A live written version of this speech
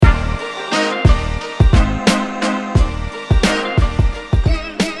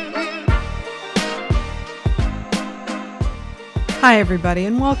Hi, everybody,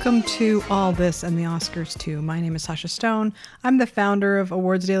 and welcome to All This and the Oscars Too. My name is Sasha Stone. I'm the founder of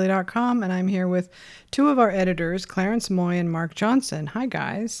awardsdaily.com, and I'm here with two of our editors, Clarence Moy and Mark Johnson. Hi,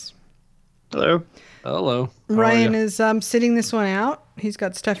 guys. Hello. Hello. Ryan is sitting this one out. He's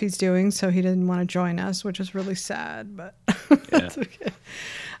got stuff he's doing, so he didn't want to join us, which is really sad, but that's okay.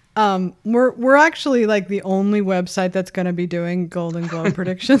 We're actually like the only website that's going to be doing Golden Globe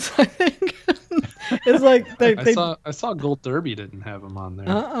predictions, I think. It's like I saw Gold Derby didn't have them on there.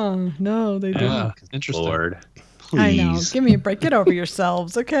 No, they didn't. Yeah, interesting. Lord, please. I know. Give me a break. Get over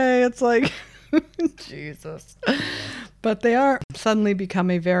yourselves, okay? It's like, Jesus. But they are suddenly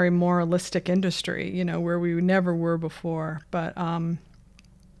become a very moralistic industry, you know, where we never were before. But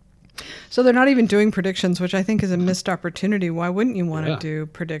so they're not even doing predictions, which I think is a missed opportunity. Why wouldn't you want to do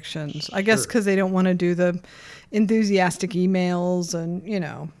predictions? I guess because they don't want to do the enthusiastic emails and, you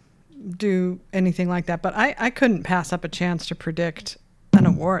know, do anything like that. But I couldn't pass up a chance to predict an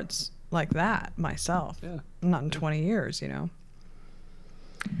awards like that myself. Yeah. Not in 20 years, you know.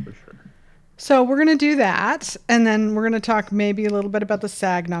 For sure. So we're going to do that. And then we're going to talk maybe a little bit about the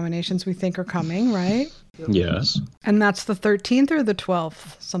SAG nominations we think are coming, right? Yes. And that's the 13th or the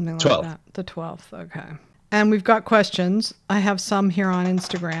 12th? Something like 12th. that. The 12th. Okay. And we've got questions. I have some here on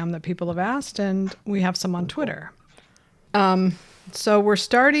Instagram that people have asked, and we have some on Twitter. So we're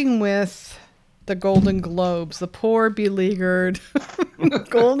starting with the Golden Globes, the poor beleaguered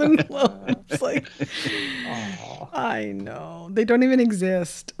Golden Globes. Like, I know they don't even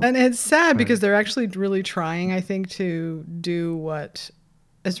exist, and it's sad because they're actually really trying, I think, to do what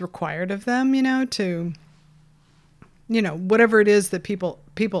is required of them. You know, to, you know, whatever it is that people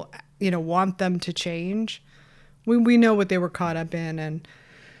you know want them to change. We know what they were caught up in, and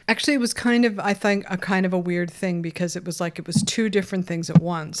actually, it was kind of, I think, a kind of a weird thing because it was like it was two different things at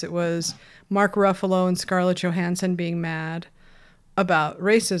once. It was Mark Ruffalo and Scarlett Johansson being mad about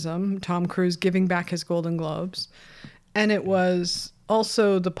racism, Tom Cruise giving back his Golden Globes, and it was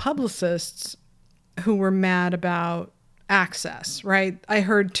also the publicists who were mad about access, right? I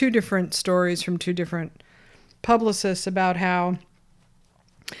heard two different stories from two different publicists about how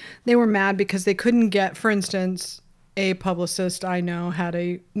they were mad because they couldn't get, for instance, a publicist I know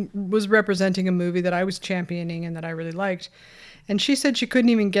was representing a movie that I was championing and that I really liked. And she said she couldn't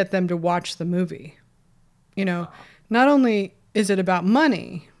even get them to watch the movie. You know, not only is it about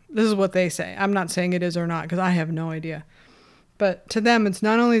money, this is what they say. I'm not saying it is or not because I have no idea. But to them, it's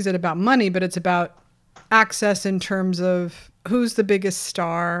not only is it about money, but it's about access in terms of who's the biggest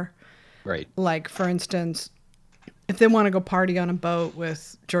star. Right. Like, for instance, if they want to go party on a boat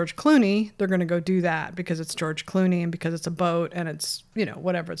with George Clooney, they're going to go do that because it's George Clooney and because it's a boat and it's, you know,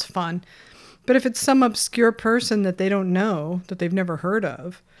 whatever, it's fun. But if it's some obscure person that they don't know, that they've never heard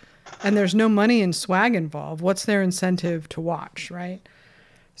of, and there's no money and swag involved, what's their incentive to watch, right?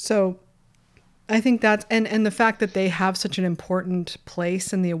 So I think that's, and the fact that they have such an important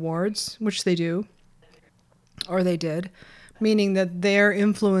place in the awards, which they do, or they did, meaning that their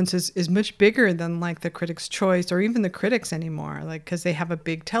influence is much bigger than like the Critics' Choice or even the critics anymore, like because they have a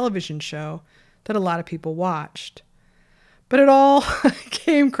big television show that a lot of people watched. But it all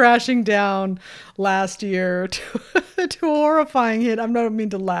came crashing down last year to a horrifying hit. I don't mean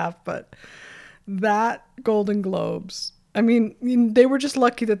to laugh, but that Golden Globes, I mean, they were just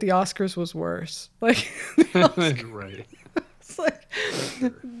lucky that the Oscars was worse. Like, Right. It's like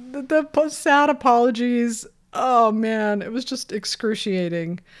the sad apologies. Oh man, it was just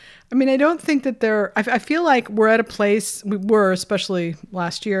excruciating. I mean, I don't think that I feel like we're at a place, we were, especially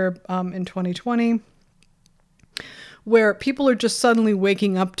last year in 2020, where people are just suddenly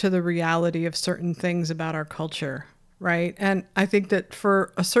waking up to the reality of certain things about our culture, right? And I think that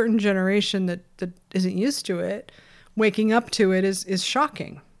for a certain generation that isn't used to it, waking up to it is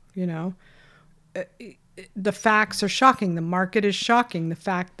shocking, you know? The facts are shocking. The market is shocking. The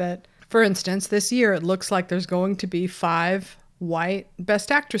fact that, for instance, this year it looks like there's going to be 5 white Best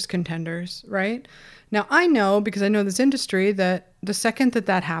Actress contenders, right? Now, I know, because I know this industry, that the second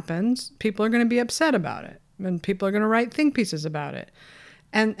that happens, people are going to be upset about it. And people are going to write think pieces about it.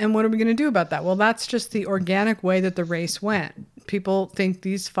 And what are we going to do about that? Well, that's just the organic way that the race went. People think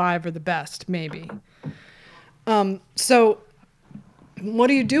these 5 are the best, maybe. So what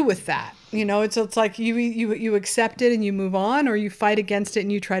do you do with that? You know, it's like you accept it and you move on, or you fight against it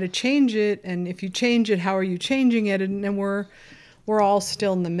and you try to change it. And if you change it, how are you changing it? And we're all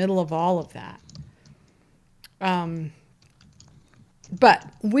still in the middle of all of that. But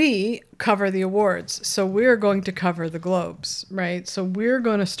we cover the awards, so we're going to cover the Globes, right? So we're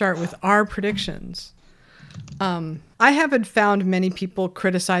going to start with our predictions I haven't found many people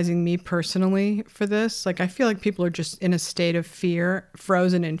criticizing me personally for this. Like, I feel like people are just in a state of fear,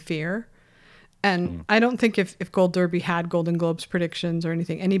 frozen in fear. And I don't think if Gold Derby had Golden Globes predictions or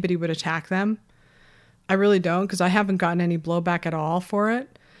anything, anybody would attack them. I really don't, because I haven't gotten any blowback at all for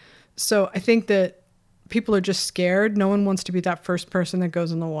it. So I think that people are just scared. No one wants to be that first person that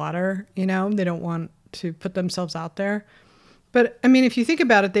goes in the water. You know, they don't want to put themselves out there. But I mean, if you think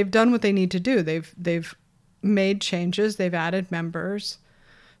about it, they've done what they need to do. They've made changes. They've added members.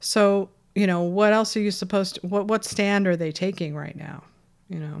 So, you know, what else are you supposed to, what stand are they taking right now?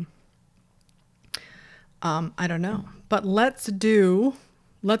 You know, I don't know, but let's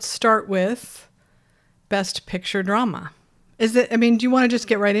start with Best Picture Drama. Is it, I mean, do you want to just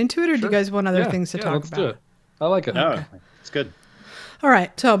get right into it, or do you guys want other things to talk let's about? do it. I like it. No, it's good. All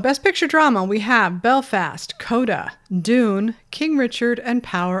right, so Best Picture Drama, we have Belfast, Coda, Dune, King Richard, and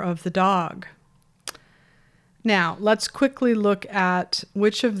Power of the Dog. Now, let's quickly look at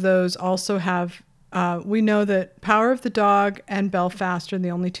which of those also have, we know that Power of the Dog and Belfast are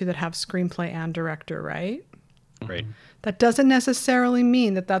the only two that have screenplay and director, right? Right. That doesn't necessarily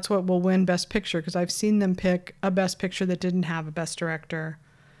mean that that's what will win Best Picture, because I've seen them pick a Best Picture that didn't have a Best Director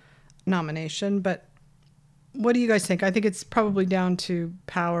nomination. But what do you guys think? I think it's probably down to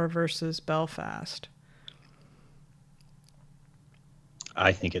Power versus Belfast.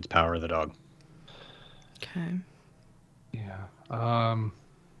 I think it's Power of the Dog. Okay. Yeah. I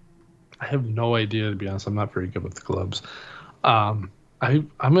have no idea, to be honest. I'm not very good with the Globes. I'm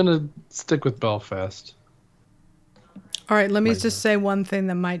gonna stick with Belfast. All right, let me just say one thing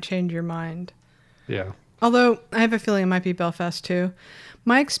that might change your mind. Yeah. Although I have a feeling it might be Belfast too.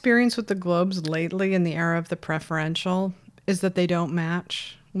 My experience with the Globes lately in the era of the preferential is that they don't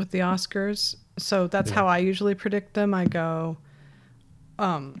match with the Oscars. So that's how I usually predict them. I go,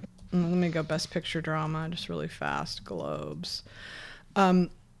 let me go Best Picture Drama, just really fast, Globes.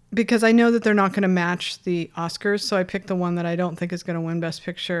 Because I know that they're not going to match the Oscars, so I picked the one that I don't think is going to win Best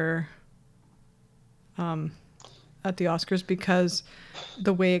Picture at the Oscars, because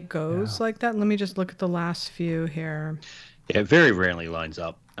the way it goes like that. Let me just look at the last few here. Yeah, it very rarely lines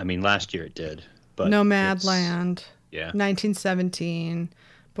up. I mean, last year it did. But Nomadland, yeah. 1917,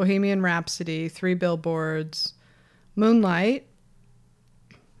 Bohemian Rhapsody, Three Billboards, Moonlight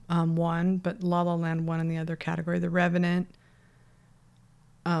won, but La La Land won in the other category, The Revenant.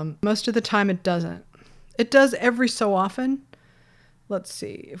 Most of the time it doesn't. It does every so often. Let's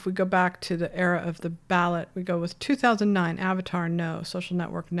see. If we go back to the era of the ballot, we go with 2009, Avatar, no. Social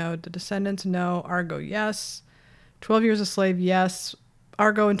Network, no. The Descendants, no. Argo, yes. 12 Years a Slave, yes.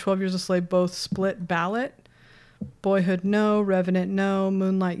 Argo and 12 Years a Slave both split ballot. Boyhood, no. Revenant, no.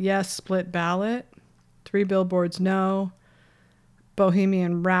 Moonlight, yes. Split ballot. Three Billboards, no.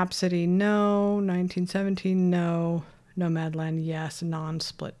 Bohemian Rhapsody, no. 1917, no. Nomadland, yes.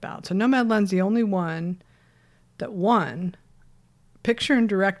 Non-split ballot. So Nomadland's the only one that won Picture and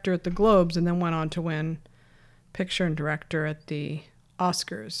Director at the Globes, and then went on to win Picture and Director at the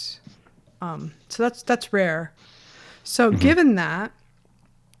Oscars. So that's rare. So given that,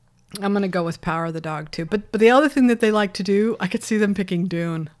 I'm going to go with Power of the Dog too. But the other thing that they like to do, I could see them picking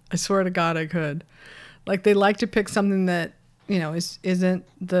Dune. I swear to God I could. Like, they like to pick something that, you know, isn't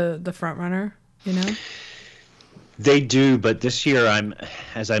the front runner, you know? They do, but this year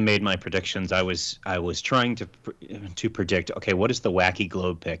as I made my predictions, I was trying to predict, okay, what is the wacky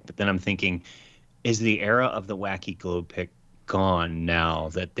globe pick? But then I'm thinking, is the era of the wacky globe pick gone now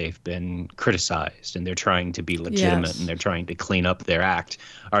that they've been criticized and they're trying to be legitimate and they're trying to clean up their act?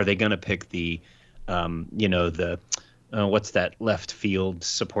 Are they going to pick the what's that left field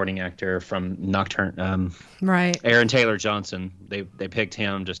supporting actor from Nocturne? Right. Aaron Taylor Johnson. They picked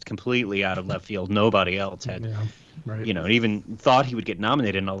him just completely out of left field. Nobody else had, even thought he would get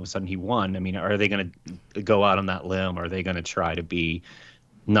nominated, and all of a sudden he won. I mean, are they going to go out on that limb? Or are they going to try to be,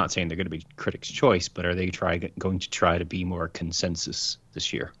 not saying they're going to be critics' choice, but are they going to try to be more consensus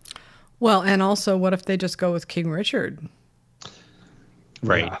this year? Well, and also, what if they just go with King Richard?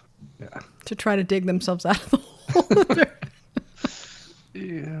 Right. Yeah. To try to dig themselves out of the hole.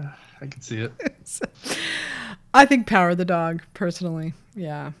 Yeah, I can see it. I think Power of the Dog, personally.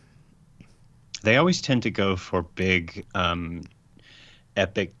 Yeah. They always tend to go for big,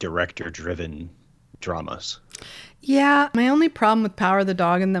 epic director-driven dramas. Yeah, my only problem with Power of the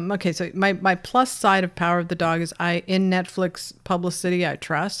Dog and them. Okay, so my plus side of Power of the Dog is in Netflix publicity, I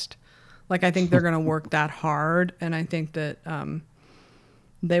trust. Like, I think they're going to work that hard, and I think that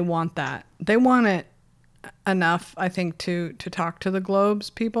they want that. They want it enough, I think, to talk to the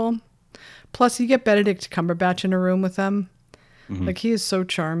Globes people. Plus, you get Benedict Cumberbatch in a room with them. Like, he is so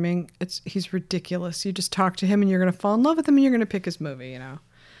charming. He's ridiculous. You just talk to him and you're going to fall in love with him and you're going to pick his movie, you know.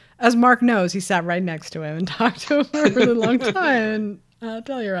 As Mark knows, he sat right next to him and talked to him for a really long time. And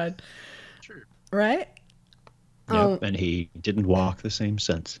Telluride. Sure. Right? Yep, and he didn't walk the same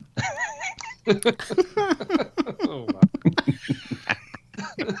since. Oh, wow.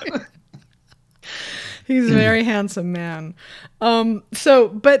 He's a very handsome man.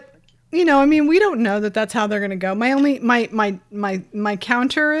 But you know, I mean, we don't know that that's how they're going to go. My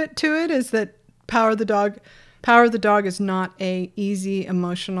counter to it is that Power of the Dog is not a easy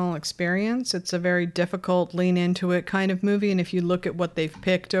emotional experience. It's a very difficult lean into it kind of movie. And if you look at what they've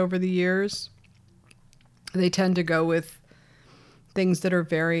picked over the years, they tend to go with things that are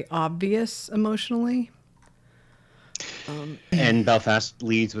very obvious emotionally. And Belfast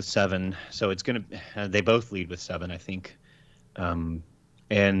leads with 7, so it's gonna. They both lead with 7, I think.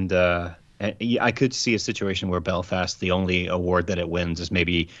 And I could see a situation where Belfast, the only award that it wins is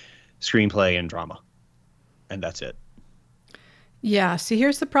maybe screenplay and drama, and that's it. Yeah. See,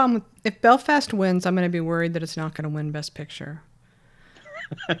 here's the problem with if Belfast wins, I'm going to be worried that it's not going to win Best Picture.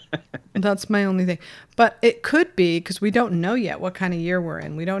 That's my only thing. But it could be, because we don't know yet what kind of year we're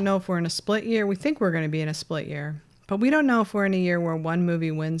in. We don't know if we're in a split year. We think we're going to be in a split year. But we don't know if we're in a year where one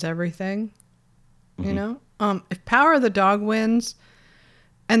movie wins everything. You know? If Power of the Dog wins,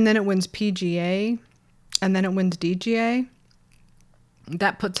 and then it wins PGA, and then it wins DGA,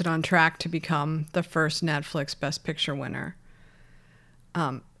 that puts it on track to become the first Netflix Best Picture winner.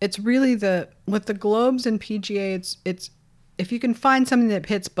 It's really with the Globes and PGA, it's if you can find something that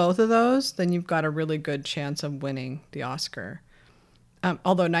hits both of those, then you've got a really good chance of winning the Oscar.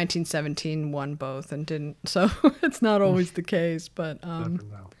 Although 1917 won both and didn't, so it's not always the case. But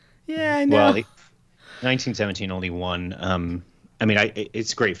yeah, I know. Well, 1917 only won. I mean,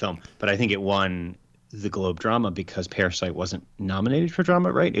 it's a great film, but I think it won the Globe Drama because Parasite wasn't nominated for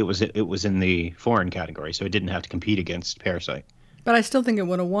drama, right? It was in the foreign category, so it didn't have to compete against Parasite. But I still think it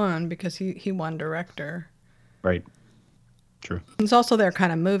would have won because he won director. Right. True. It's also their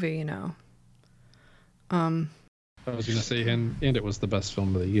kind of movie, you know. I was going to say, and it was the best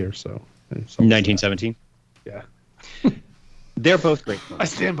film of the year, so. 1917? Yeah. They're both great films. I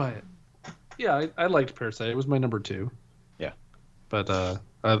stand by it. Yeah, I liked Parasite. It was my number 2. Yeah. But I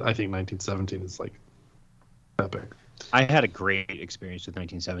think 1917 is, like, epic. I had a great experience with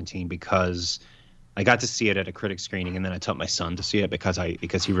 1917 because I got to see it at a critic screening, and then I taught my son to see it because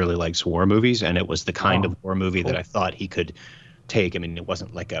he really likes war movies, and it was the kind of war movie that I thought he could take. I mean, it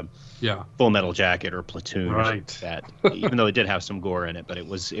wasn't like a Full Metal Jacket or Platoon or that, even though it did have some gore in it, but it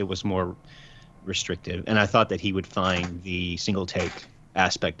was more restrictive. And I thought that he would find the single take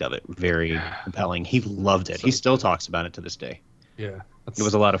aspect of it very compelling. He loved it. He still talks about it to this day. Yeah, it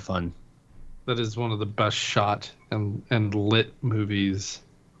was a lot of fun. That is one of the best shot and lit movies.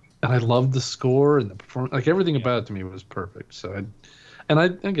 And I loved the score and the performance. Like, everything about it to me was perfect. So I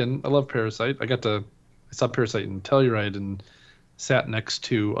love Parasite. I saw Parasite in Telluride and sat next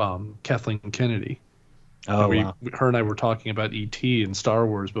to Kathleen Kennedy. Oh, wow. Her and I were talking about E.T. and Star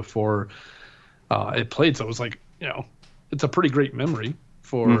Wars before it played. So it was like, you know, it's a pretty great memory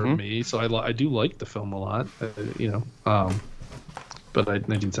for me. So I do like the film a lot, but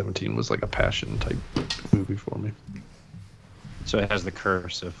 1917 was like a passion type movie for me. So it has the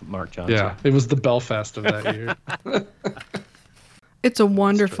curse of Mark Johnson. Yeah, it was the Belfast of that year. It's a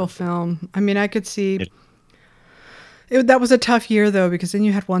wonderful film. I mean, I could see... that was a tough year, though, because then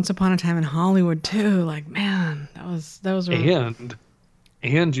you had Once Upon a Time in Hollywood, too. Like, man, that was really...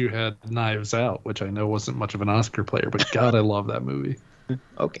 And you had Knives Out, which I know wasn't much of an Oscar player, but God, I love that movie.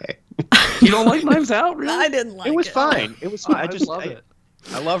 Okay. You don't like Knives Out, really? I didn't like it. It was fine. It was fine. I love it.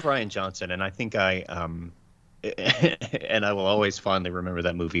 I love Rian Johnson, and I think and I will always fondly remember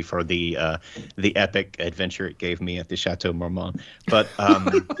that movie for the epic adventure it gave me at the Chateau Marmont. But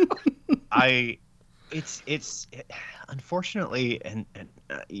it's unfortunately, and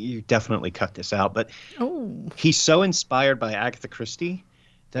you definitely cut this out, but he's so inspired by Agatha Christie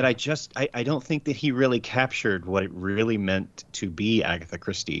that I don't think that he really captured what it really meant to be Agatha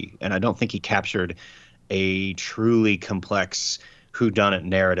Christie, and I don't think he captured a truly complex whoddunit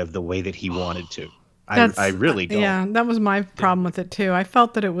narrative the way that he wanted to. I really don't. Yeah, that was my problem with it too. I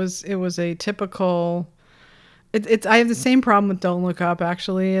felt that it was a typical. It's I have the same problem with Don't Look Up.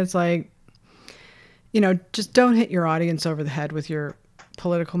 Actually, it's like, you know, just don't hit your audience over the head with your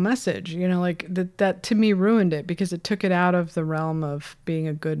political message. You know, like that to me ruined it because it took it out of the realm of being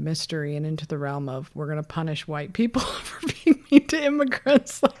a good mystery and into the realm of we're going to punish white people for being to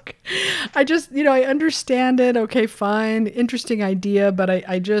immigrants. Like, I just, I understand it. Okay, fine. Interesting idea. But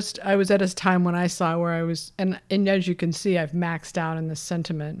I was at a time when I saw where I was, and as you can see, I've maxed out in this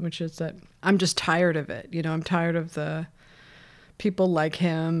sentiment, which is that I'm just tired of it. I'm tired of the people like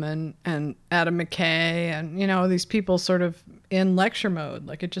him and Adam McKay and, these people sort of in lecture mode.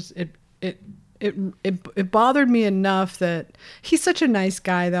 Like it bothered me enough that he's such a nice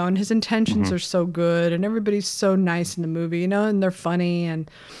guy though, and his intentions are so good, and everybody's so nice in the movie, and they're funny,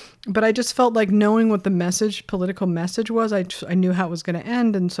 but I just felt like knowing what the political message was, I knew how it was going to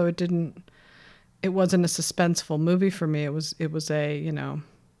end, and so it wasn't a suspenseful movie for me. It was a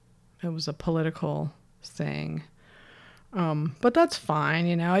political thing. But that's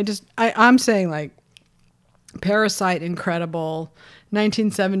fine, I'm saying, like, Parasite, incredible.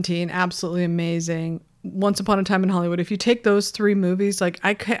 1917, absolutely amazing. Once Upon a Time in Hollywood. If you take those three movies, like,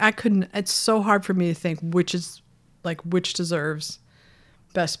 I couldn't, it's so hard for me to think which deserves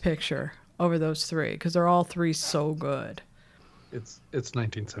Best Picture over those three, because they're all three so good. It's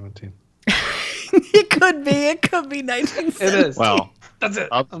 1917. It could be 1917. It is. Well, that's it.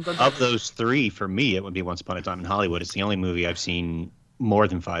 Of those three, for me, it would be Once Upon a Time in Hollywood. It's the only movie I've seen more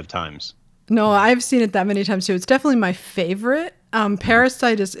than 5 times. No, I've seen it that many times too. It's definitely my favorite.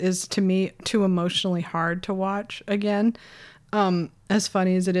 Parasite is to me too emotionally hard to watch again. As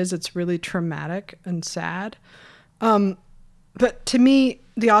funny as it is, it's really traumatic and sad. But to me,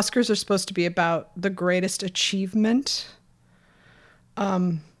 the Oscars are supposed to be about the greatest achievement.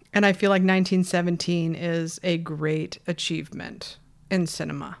 And I feel like 1917 is a great achievement in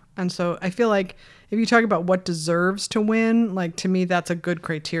cinema. And so I feel like if you talk about what deserves to win, like, to me, that's a good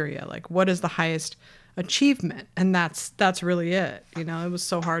criteria. Like, what is the highest achievement? And that's really it. It was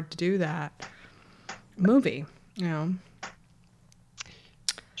so hard to do that movie,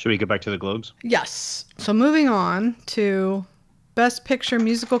 Should we go back to the Globes? Yes. So moving on to Best Picture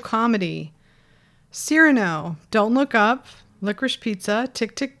Musical Comedy. Cyrano, Don't Look Up, Licorice Pizza,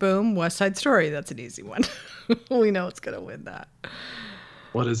 Tick, Tick, Boom, West Side Story. That's an easy one. We know it's going to win that.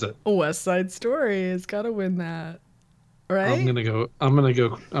 What is it? West Side Story has got to win that. Right? I'm gonna go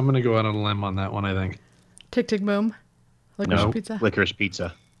out on a limb on that one, I think. Tick, Tick, Boom, Licorice No, Pizza. Licorice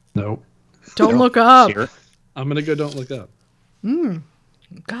Pizza. No. Don't Look Up. I'm gonna go Don't Look Up.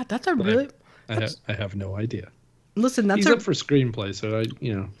 God, that's a really... I have no idea. Listen, He's up for screenplay, so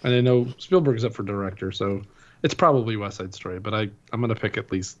and I know Spielberg's up for director, so it's probably West Side Story. But I'm gonna pick at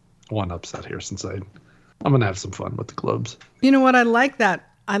least one upset here, since I'm gonna have some fun with the Globes. You know what? I like that.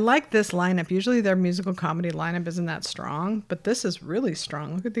 I like this lineup. Usually their musical comedy lineup isn't that strong, but this is really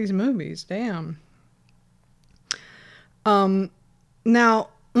strong. Look at these movies. Damn. Now,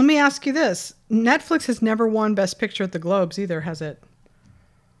 let me ask you this. Netflix has never won Best Picture at the Globes either, has it?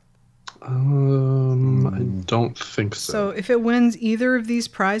 I don't think so. So if it wins either of these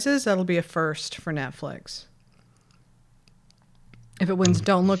prizes, that'll be a first for Netflix. If it wins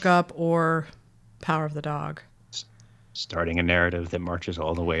Don't Look Up or Power of the Dog. Starting a narrative that marches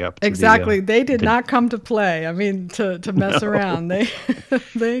all the way up to exactly. They did not come to play. I mean, to mess around.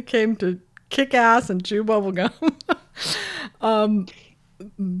 They came to kick ass and chew bubble gum.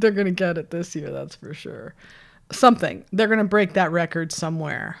 They're going to get it this year, that's for sure. Something. They're going to break that record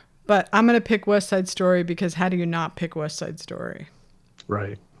somewhere. But I'm going to pick West Side Story, because how do you not pick West Side Story?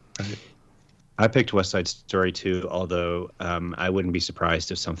 Right. I picked West Side Story too, although I wouldn't be surprised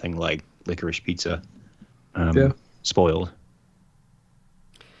if something like Licorice Pizza spoiled.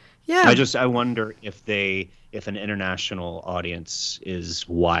 Yeah. I wonder if an international audience is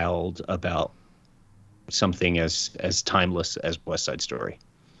wild about something as timeless as West Side Story.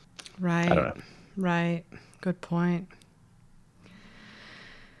 Right. I don't know. Right. Good point.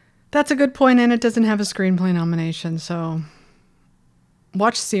 That's a good point, and it doesn't have a screenplay nomination, so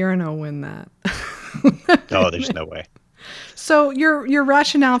watch Cyrano win that. Oh, there's no way. So your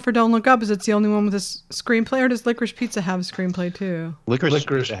rationale for Don't Look Up is it's the only one with a screenplay, or does Licorice Pizza have a screenplay too? Licorice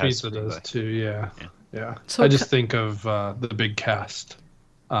Pizza does too, yeah. So I just think of the big cast.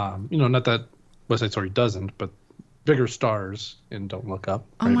 Not that West Side Story doesn't, but bigger stars in Don't Look Up.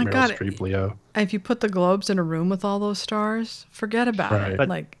 Oh right? my Meryl God. Streep, Leo. If you put the Globes in a room with all those stars, forget about it.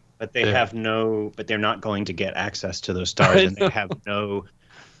 But they have but they're not going to get access to those stars, and they have no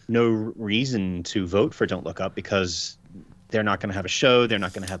reason to vote for Don't Look Up, because they're not going to have a show. They're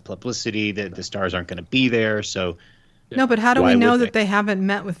not going to have publicity. The stars aren't going to be there. So no, but how do we know that they haven't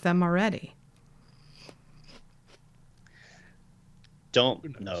met with them already?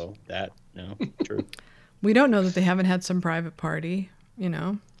 Don't know that. No, true. We don't know that they haven't had some private party,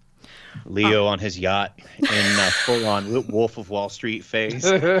 Leo on his yacht in full-on Wolf of Wall Street phase.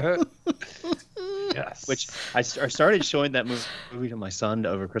 Which I started showing that movie to my son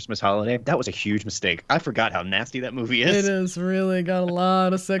over Christmas holiday. That was a huge mistake. I forgot how nasty that movie is. It is really got a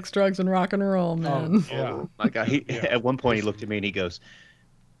lot of sex, drugs, and rock and roll, man. Oh my God. At one point he looked at me and he goes,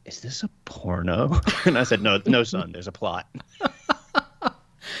 "Is this a porno?" And I said, no, son, there's a plot.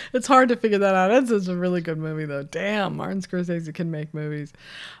 It's hard to figure that out. It's a really good movie, though. Damn, Martin Scorsese can make movies.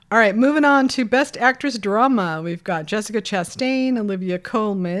 All right, moving on to Best Actress Drama. We've got Jessica Chastain, Olivia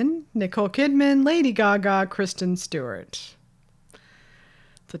Colman, Nicole Kidman, Lady Gaga, Kristen Stewart.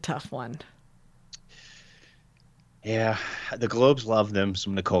 It's a tough one. Yeah, the Globes love them,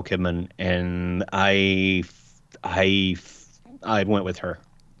 some Nicole Kidman, and I went with her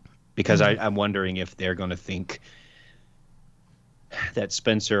because I'm wondering if they're going to think that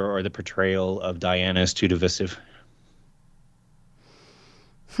Spencer or the portrayal of Diana is too divisive.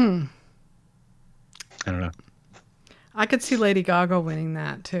 I don't know. I could see Lady Gaga winning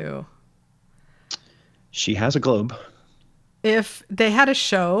that too. She has a Globe. If they had a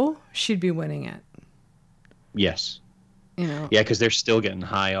show, she'd be winning it. Yes. You know. Yeah, because they're still getting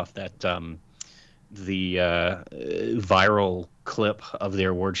high off that the viral clip of their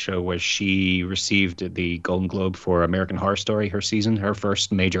award show where she received the Golden Globe for American Horror Story, her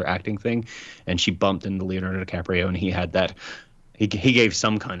first major acting thing, and she bumped into Leonardo DiCaprio, and he had that. He gave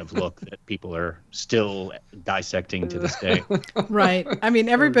some kind of look that people are still dissecting to this day. Right. I mean,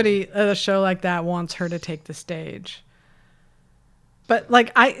 everybody at a show like that wants her to take the stage. But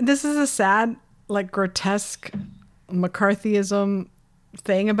this is a sad, grotesque McCarthyism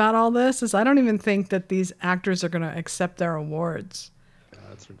thing about all this is I don't even think that these actors are going to accept their awards.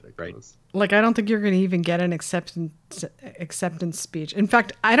 That's ridiculous. Right. I don't think you're going to even get an acceptance speech. In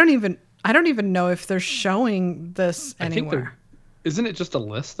fact, I don't even know if they're showing this anywhere. Isn't it just a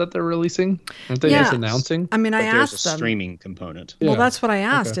list that they're releasing? Aren't they just announcing? I mean, I asked there's them. a streaming component. Well, that's what I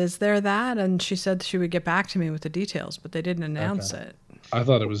asked. Okay. Is there that? And she said she would get back to me with the details, but they didn't announce it. I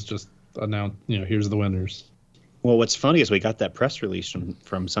thought it was just announced, here's the winners. Well, what's funny is we got that press release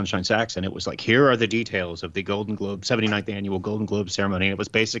from Sunshine Sachs, and it was like, here are the details of the Golden Globe 79th annual Golden Globe ceremony. And it was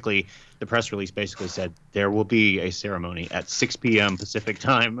basically, the press release basically said there will be a ceremony at 6 p.m. Pacific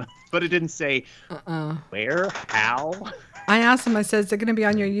time, but it didn't say where, how. I asked them, I said, is it going to be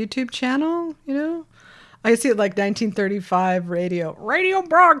on your YouTube channel? I see it like 1935 radio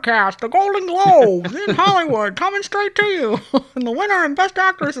broadcast, the Golden Globes in Hollywood, coming straight to you. And the winner and best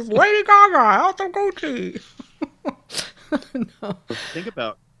actress is Lady Gaga, House of Gucci. No. Think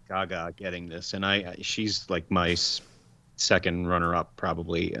about Gaga getting this, and she's like my second runner-up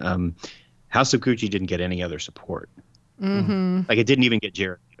probably. House of Gucci didn't get any other support. Mm-hmm. Like it didn't even get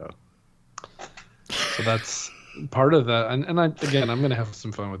Jericho. So that's part of that, and I'm going to have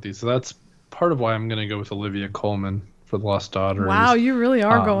some fun with these. So that's part of why I'm going to go with Olivia Colman for The Lost Daughters. Wow, you really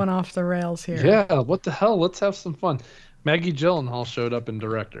are going off the rails here. Yeah, what the hell? Let's have some fun. Maggie Gyllenhaal showed up in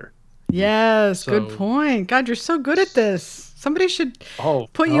director. Yes, good point. God, you're so good at this. Somebody should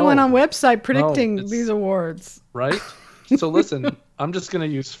put you on a website predicting these awards. Right? So listen, I'm just going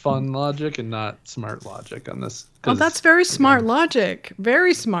to use fun logic and not smart logic on this. Oh, that's very smart logic.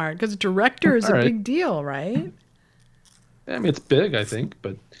 Very smart, because director is a big deal, right? I mean, it's big, I think,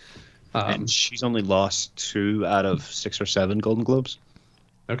 but... and she's only lost 2 out of 6 or 7 Golden Globes.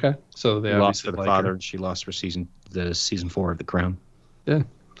 Okay, so they lost for The Father, and she lost for season 4 of The Crown. Yeah,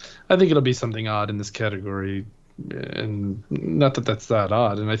 I think it'll be something odd in this category, and not that that's that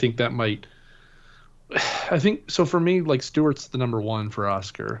odd. And I think that might. I think so for me. Like Stewart's the number 1 for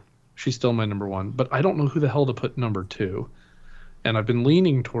Oscar. She's still my number 1, but I don't know who the hell to put number 2. And I've been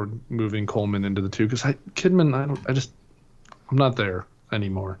leaning toward moving Coleman into the 2 because Kidman. I'm not there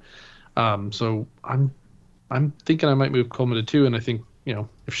anymore. So I'm thinking I might move Coleman to 2, and I think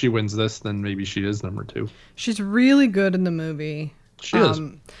if she wins this, then maybe she is number 2. She's really good in the movie. She is.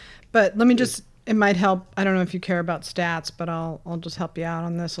 But let me just. It might help. I don't know if you care about stats, but I'll just help you out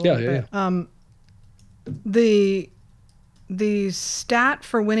on this a little bit. Yeah. The stat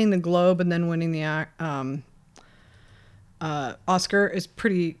for winning the Globe and then winning the Oscar is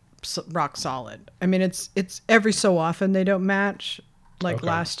pretty rock solid. I mean, it's every so often they don't match. Like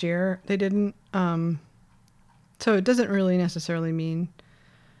last year, they didn't. So it doesn't really necessarily mean.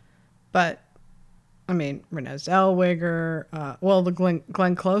 But, I mean, Renee Zellweger. The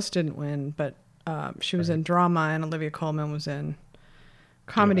Glenn Close didn't win, but she was in drama, and Olivia Colman was in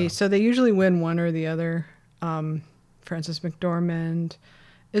comedy. Yeah. So they usually win one or the other. Frances McDormand.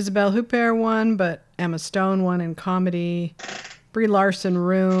 Isabelle Huppert won, but Emma Stone won in comedy. Brie Larson,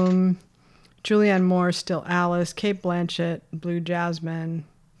 Room. Julianne Moore, Still Alice. Kate Blanchett, Blue Jasmine.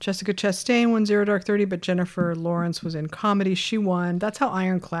 Jessica Chastain won Zero Dark 30, but Jennifer Lawrence was in comedy. She won. That's how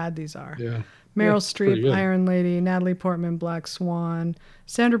ironclad these are. Yeah. Meryl Yeah, pretty Streep, good. Iron Lady, Natalie Portman, Black Swan,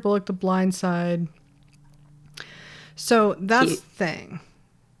 Sandra Bullock, The Blind Side. So that's the thing.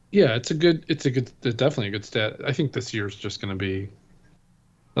 Yeah, it's definitely a good stat. I think this year's just going to be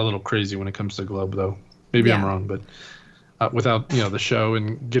a little crazy when it comes to Globe, though. Maybe I'm Yeah. wrong, but without the show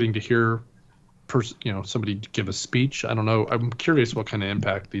and getting to hear somebody give a speech, I don't know. I'm curious what kind of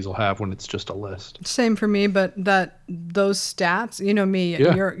impact these will have when it's just a list. Same for me, but those stats, you know me,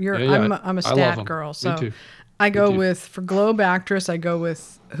 Yeah. you're Yeah. I'm a I love stat 'em. girl. Me So too. I go too. with, for Globe actress, I go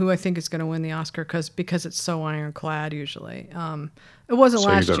with who I think is going to win the Oscar because it's so ironclad usually. It wasn't So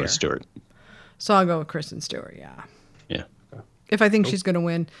you're last going year. with Stewart. So I'll go with Kristen Stewart, yeah. Yeah. If I think she's going to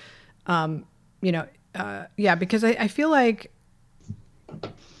win, yeah, because I feel like,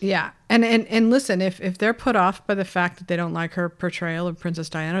 yeah. And listen, if they're put off by the fact that they don't like her portrayal of Princess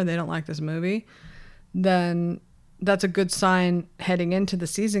Diana, or they don't like this movie, then that's a good sign heading into the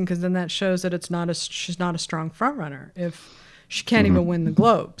season, because then that shows that she's not a strong front runner if she can't even win the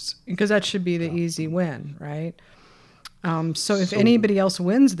Globes, because that should be the easy win, right? So if anybody else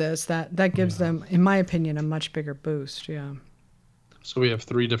wins this, that gives them, in my opinion, a much bigger boost. Yeah. So we have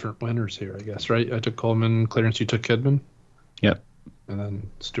 3 different winners here, I guess, right? I took Coleman, Clarence, you took Kidman, Yep. and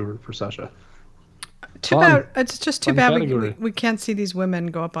then Stewart for Sasha. It's just too Fun bad category. we can't see these women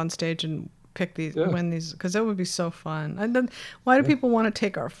go up on stage and pick these, win these, because that would be so fun. And then why do people want to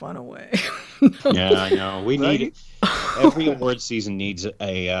take our fun away? Yeah, I know. We need every award season needs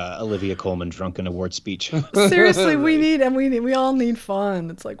a Olivia Colman drunken award speech. Seriously, we all need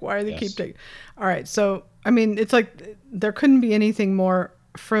fun. It's like, why are they keep taking? All right, so I mean, it's like there couldn't be anything more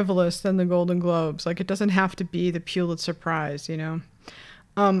frivolous than the Golden Globes. Like, it doesn't have to be the Pulitzer Prize, you know.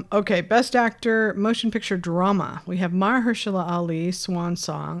 Okay, Best Actor, Motion Picture Drama. We have Mahershala Ali, Swan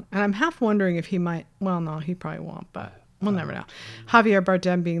Song, and I'm half wondering if he might. Well, no, he probably won't, but we'll never know. Javier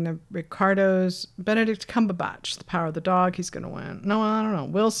Bardem being the Ricardos, Benedict Cumberbatch, The Power of the Dog. He's going to win. No, I don't know.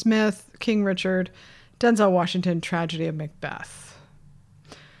 Will Smith, King Richard, Denzel Washington, Tragedy of Macbeth.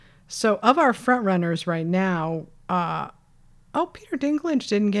 So of our frontrunners right now, Peter Dinklage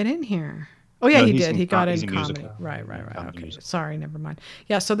didn't get in here. Oh, yeah, No, he he's did. in He got in he's in comedy. musical. Right. Comedy Okay. musical. Sorry, never mind.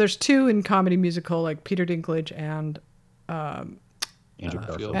 Yeah, so there's 2 in comedy musical, like Peter Dinklage and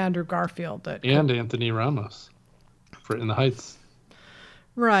Andrew Garfield. And Anthony Ramos for In the Heights.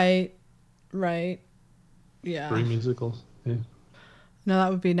 Right. Yeah. 3 musicals. Yeah. No,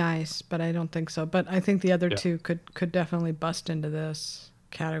 that would be nice, but I don't think so. But I think the other 2 could definitely bust into this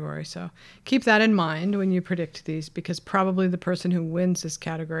category. So keep that in mind when you predict these, because probably the person who wins this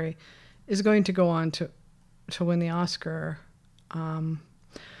category is going to go on to win the Oscar.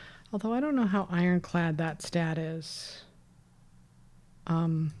 Although I don't know how ironclad that stat is.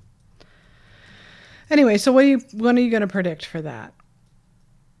 Anyway, so what are you going to predict for that?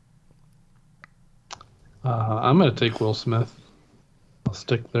 I'm going to take Will Smith. I'll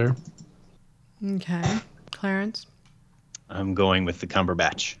stick there. Okay. Clarence? I'm going with the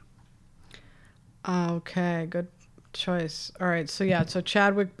Cumberbatch. Okay, good choice. All right, so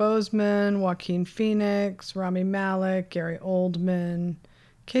Chadwick Boseman, Joaquin Phoenix, Rami Malek, Gary Oldman,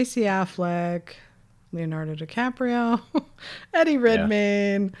 Casey Affleck, Leonardo DiCaprio, Eddie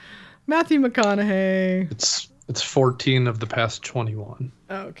Redmayne, Matthew McConaughey. It's 14 of the past 21.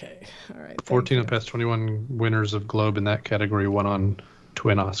 Okay, all right. 14 of the past 21 winners of Globe in that category went on to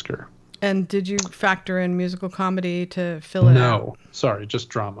win Oscar. And did you factor in musical comedy to fill it out? No, sorry, just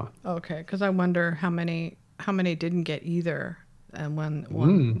drama. Okay, because I wonder how many didn't get either and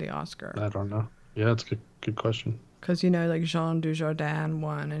won the Oscar. I don't know. Yeah, that's a good question. Because like Jean Dujardin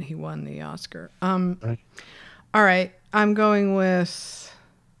won and he won the Oscar. Right. All right, I'm going with.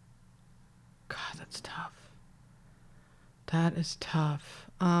 God, that's tough. That is tough.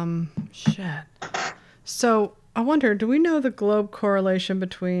 Shit. So I wonder, do we know the Globe correlation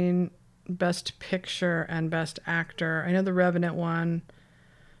between Best Picture and Best Actor? I know The Revenant won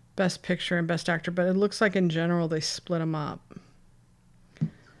Best Picture and Best Actor, but it looks like in general they split them up.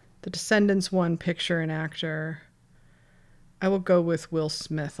 The Descendants won Picture and Actor. I will go with Will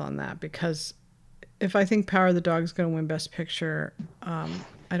Smith on that, because if I think Power of the Dog is going to win Best Picture,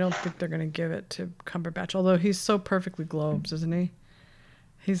 I don't think they're going to give it to Cumberbatch, although he's so perfectly Globes, isn't he?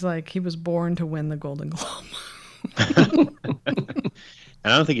 He's like, he was born to win the Golden Globe.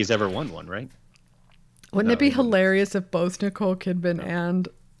 And I don't think he's ever won one, right? Wouldn't it be hilarious if both Nicole Kidman and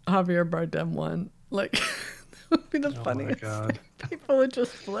Javier Bardem won? Like, that would be the funniest. Oh my God. People would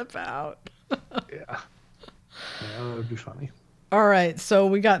just flip out. Yeah, that would be funny. All right, so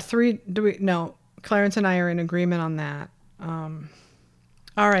we got 3. No, Clarence and I are in agreement on that.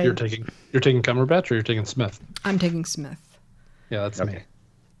 All right. You're taking Cumberbatch or you're taking Smith? I'm taking Smith. Yeah, that's me. Okay.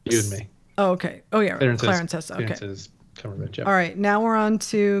 You and me. Oh, okay. Oh, yeah. Clarence has. Okay. Clarence is Cumberbatch. Yeah. All right. Now we're on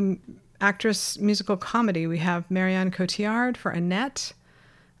to actress musical comedy. We have Marianne Cotillard for Annette,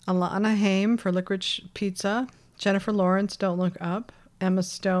 Alana Haim for Licorice Pizza, Jennifer Lawrence, Don't Look Up, Emma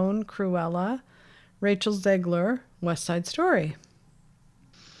Stone, Cruella, Rachel Zegler, West Side Story.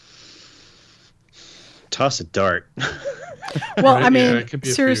 Toss a dart. Well, Right, I mean, yeah, it could be a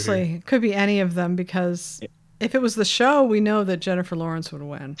few seriously, here. it could be any of them because if it was the show, we know that Jennifer Lawrence would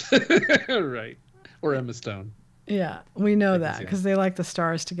win. Right. Or Emma Stone. Yeah, we know that because they like the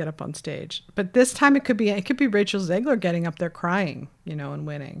stars to get up on stage. But this time it could be Rachel Zegler getting up there crying, and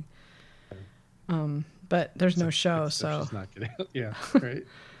winning. But there's no show, so She's not getting. Yeah. Right.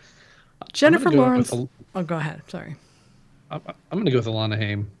 Jennifer I'm gonna go Lawrence. with Oh, go ahead. Sorry. I'm going to go with Alana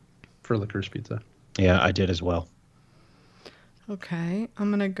Haim for Licorice Pizza. Yeah, I did as well. Okay, I'm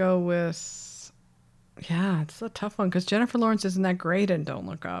gonna go with. Yeah, it's a tough one because Jennifer Lawrence isn't that great in Don't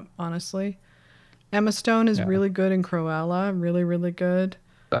Look Up, honestly. Emma Stone is really good in Cruella, really, really good.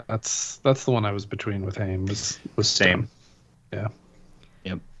 That's the one I was between with Haim. Was Same. Stone. Yeah.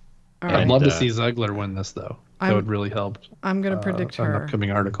 Yep. All I'd right. love to see Zegler win this though. That would really help. I'm gonna predict an her.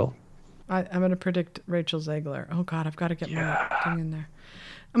 upcoming article. I'm gonna predict Rachel Zegler. Oh God, I've got to get my thing in there.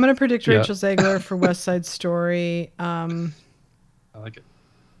 I'm gonna predict Rachel Zegler for West Side Story. I like it.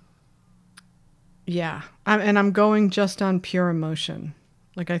 Yeah, I'm going just on pure emotion.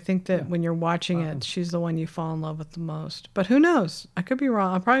 Like I think that when you're watching it, she's the one you fall in love with the most. But who knows? I could be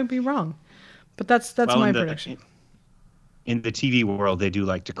wrong. I'll probably be wrong. But that's my prediction. In the TV world, they do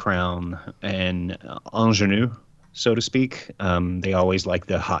like to crown an ingenue, so to speak. They always like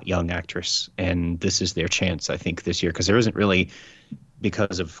the hot young actress, and this is their chance, I think, this year because there isn't really,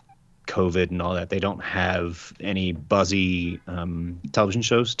 because of COVID and all that, they don't have any buzzy television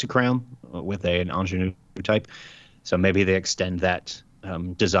shows to crown with an ingenue type. So maybe they extend that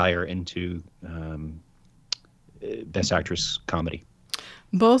desire into Best Actress comedy.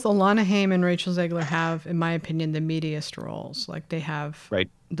 Both Alana Haim and Rachel Zegler have, in my opinion, the meatiest roles. Like they have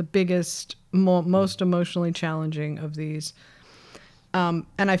the biggest, most emotionally challenging of these. And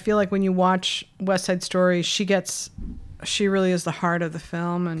I feel like when you watch West Side Story, she really is the heart of the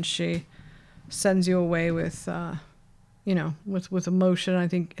film, and she sends you away with, with emotion. I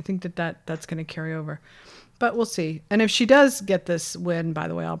think that's going to carry over. But we'll see. And if she does get this win, by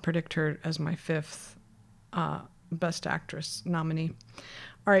the way, I'll predict her as my 5th Best Actress nominee.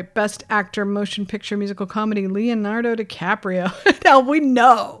 All right, Best Actor, Motion Picture, Musical Comedy, Leonardo DiCaprio. Now, we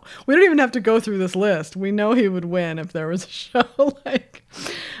know. We don't even have to go through this list. We know he would win if there was a show like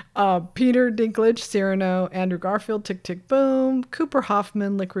Peter Dinklage, Cyrano, Andrew Garfield, Tick, Tick, Boom, Cooper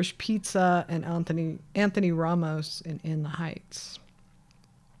Hoffman, Licorice Pizza, and Anthony Ramos in The Heights.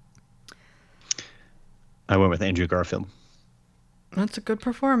 I went with Andrew Garfield. That's a good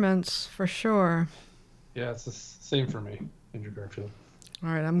performance, for sure. Yeah, it's the same for me, Andrew Garfield. All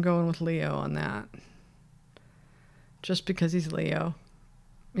right, I'm going with Leo on that. Just because he's Leo,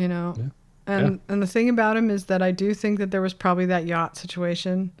 Yeah. And the thing about him is that I do think that there was probably that yacht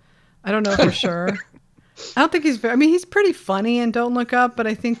situation. I don't know for sure. I don't think he's pretty funny in Don't Look Up, but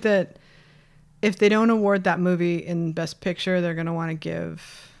I think that if they don't award that movie in Best Picture, they're going to want to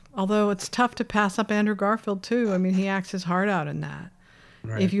give... Although it's tough to pass up Andrew Garfield, too. I mean, he acts his heart out in that.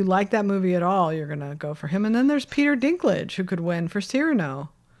 Right. If you like that movie at all, you're going to go for him. And then there's Peter Dinklage, who could win for Cyrano.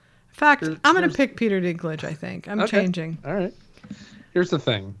 In fact, I'm going to pick Peter Dinklage, I think. I'm changing. All right. Here's the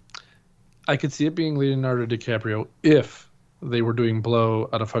thing. I could see it being Leonardo DiCaprio if they were doing blow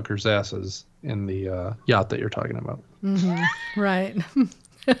out of hookers' asses in the yacht that you're talking about. Mm-hmm. Right.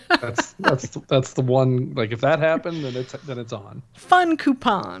 That's the one. Like if that happened, then it's on. Fun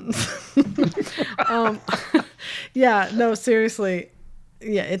coupons. Yeah. No. Seriously.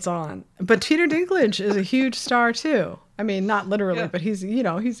 Yeah, it's on. But Peter Dinklage is a huge star too. I mean, not literally, but he's a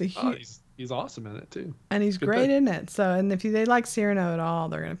huge. He's awesome in it too. And he's great in it. So, and if they like Cyrano at all,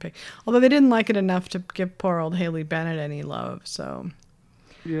 they're gonna pick. Although they didn't like it enough to give poor old Haley Bennett any love. So.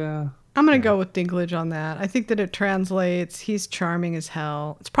 Yeah. I'm going to go with Dinklage on that. I think that it translates. He's charming as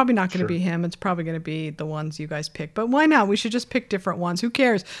hell. It's probably not going to be him. It's probably going to be the ones you guys pick. But why not? We should just pick different ones. Who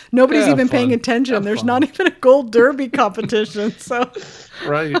cares? Nobody's even paying attention. There's not even a gold derby competition. So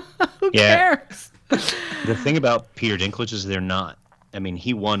right. Who cares? The thing about Peter Dinklage is they're not. I mean,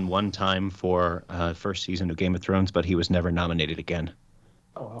 he won one time for first season of Game of Thrones, but he was never nominated again.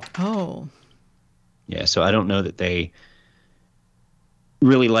 Oh, wow. Oh. Yeah, so I don't know that they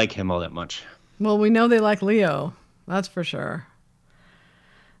really like him all that much. Well, we know they like Leo. That's for sure.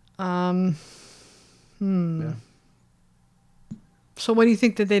 Yeah. So what do you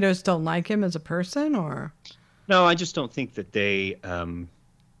think, that they just don't like him as a person, or? No, I just don't think that they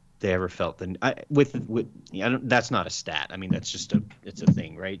ever felt the I don't, that's not a stat. I mean, that's just it's a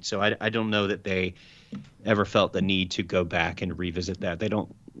thing, right? So I don't know that they ever felt the need to go back and revisit that. They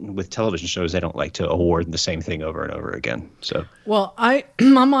don't, with television shows, they don't like to award the same thing over and over again. So Well,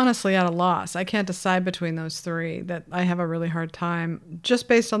 I'm honestly at a loss. I can't decide between those three. That I have a really hard time, just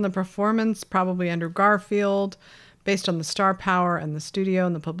based on the performance, probably Andrew Garfield, based on the star power and the studio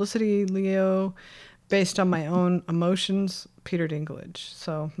and the publicity, Leo, based on my own emotions, Peter Dinklage.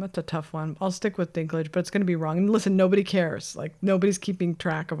 So that's a tough one. I'll stick with Dinklage, but it's going to be wrong. And listen, nobody cares. Like, nobody's keeping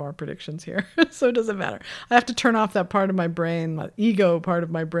track of our predictions here. So it doesn't matter. I have to turn off that part of my brain, my ego part of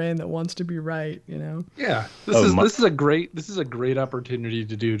my brain that wants to be right, you know? Yeah. This is a great opportunity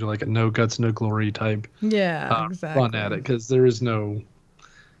to do to like a no guts, no glory type Yeah, exactly. run at it, because there's no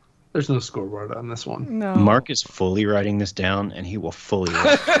scoreboard on this one. No. Mark is fully writing this down, and he will fully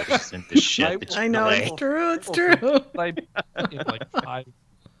listen to shit that you I know, play. it's true. It's true. Like 5.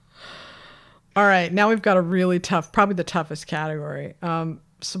 All right, now we've got a really tough, probably the toughest category.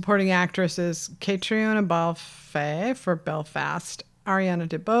 Supporting actresses: Catriona Balfe for Belfast, Ariana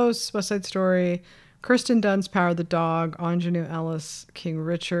DeBose, West Side Story, Kirsten Dunst, Power of the Dog, Anjanou Ellis, King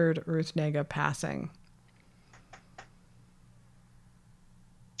Richard, Ruth Negga, Passing.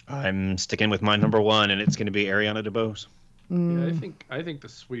 I'm sticking with my number one, and it's going to be Ariana DeBose. Yeah, I think the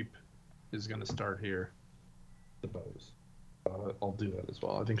sweep is going to start here. The bows. I'll do that as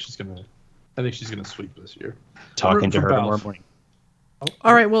well. I think she's gonna sweep this year. Talking to her Balfe. tomorrow morning.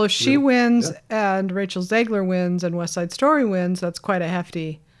 All right, well, if she wins and Rachel Zegler wins and West Side Story wins, that's quite a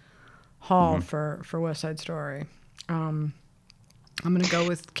hefty haul for West Side Story. I'm going to go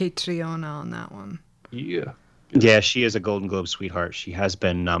with Catriona on that one. Yeah. Yeah, she is a Golden Globe sweetheart. She has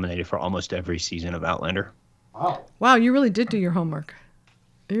been nominated for almost every season of Outlander. Wow, you really did do your homework.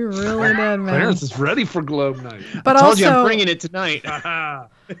 You really did, man. Clarence is ready for Globe night. But I told also, you I'm bringing it tonight. I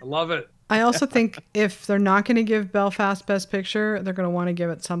love it. I also think if they're not going to give Belfast Best Picture, they're going to want to give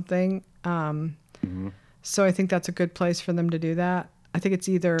it something. So I think that's a good place for them to do that. I think it's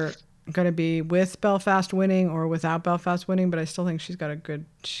either going to be with Belfast winning or without Belfast winning, but I still think she's got a good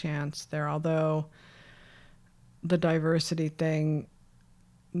chance there. Although the diversity thing,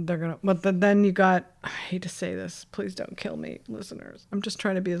 they're going to, but then you got, I hate to say this, please don't kill me, listeners. I'm just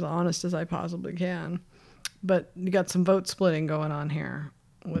trying to be as honest as I possibly can. But you got some vote splitting going on here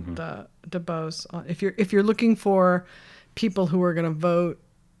with DeBose. If you're looking for people who are going to vote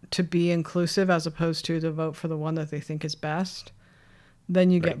to be inclusive as opposed to vote for the one that they think is best, then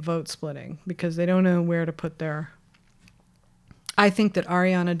you get vote splitting because they don't know where to put their. I think that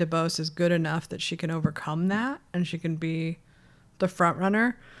Ariana DeBose is good enough that she can overcome that and she can be the front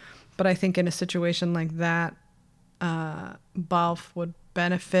runner. But I think in a situation like that, Balfe would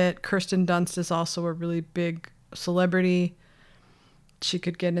benefit. Kirsten Dunst is also a really big celebrity. She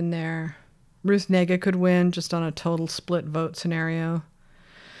could get in there. Ruth Negga could win just on a total split vote scenario.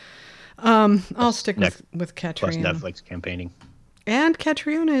 I'll stick with Catriona. Plus Netflix campaigning. And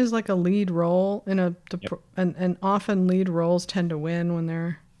Catriona is like a lead role in and often lead roles tend to win when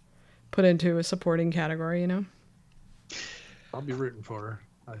they're put into a supporting category, you know. I'll be rooting for her.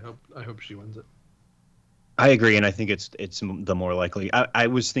 I hope she wins it. I agree, and I think it's the more likely. I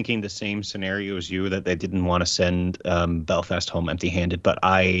was thinking the same scenario as you, that they didn't want to send Belfast home empty-handed, but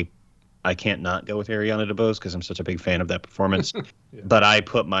I can't not go with Ariana DeBose because I'm such a big fan of that performance. Yeah. But I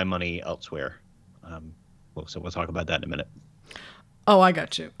put my money elsewhere. So we'll talk about that in a minute. Oh, I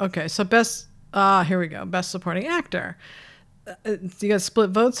got you. Okay, so here we go. Best supporting actor. You got a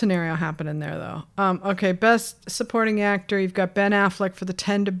split vote scenario happening there, though. Okay, best supporting actor. You've got Ben Affleck for The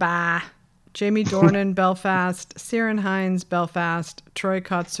 10 to Buy, Jamie Dornan, Belfast, Ciarán Hinds, Belfast, Troy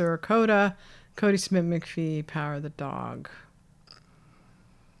Kotsur, Coda, Cody Smith-McPhee, Power of the Dog.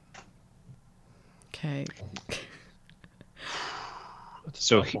 Okay.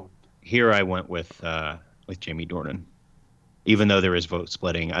 So here I went with Jamie Dornan. Even though there is vote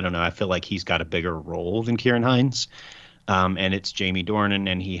splitting, I don't know. I feel like he's got a bigger role than Ciarán Hinds. And it's Jamie Dornan,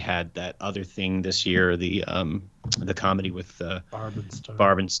 and he had that other thing this year, the comedy with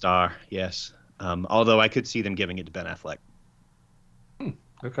Barb and Star. Yes. Although I could see them giving it to Ben Affleck.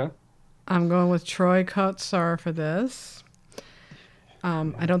 Okay. I'm going with Troy Kotsur for this.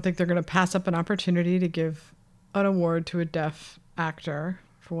 I don't think they're going to pass up an opportunity to give an award to a deaf actor,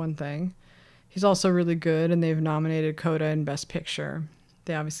 for one thing. He's also really good, and they've nominated Coda in Best Picture.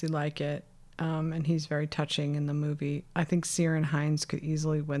 They obviously like it. And he's very touching in the movie. I think Ciarán Hinds could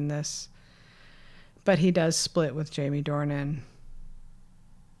easily win this. But he does split with Jamie Dornan.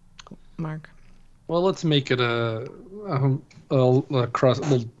 Mark? Well, let's make it a cross.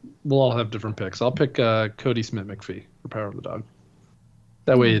 We'll all have different picks. I'll pick Cody Smith McPhee for Power of the Dog.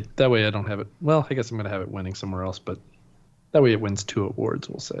 That way I don't have it. Well, I guess I'm gonna have it winning somewhere else, but that way it wins 2 awards.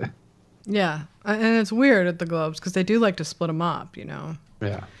 We'll say. Yeah, and it's weird at the Globes because they do like to split them up, you know.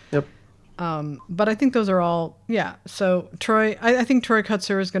 Yeah. Yep. But I think those are all, yeah. So I think Troy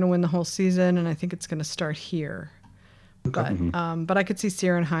Kutzer is going to win the whole season, and I think it's going to start here. Okay. But I could see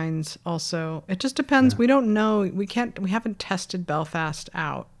Ciarán Hinds also. It just depends. Yeah. We don't know. We haven't tested Belfast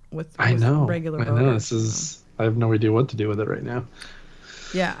out with regular I voters. know. This is. I have no idea what to do with it right now.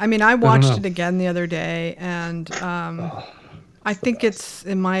 Yeah, I mean, I watched it again the other day, and I think it's,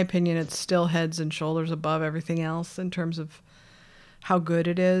 in my opinion, it's still heads and shoulders above everything else in terms of how good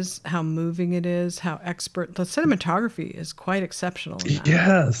it is, how moving it is, how expert. The cinematography is quite exceptional in that.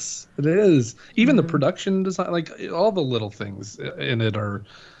 Yes, it is. Even the production design, like all the little things in it are.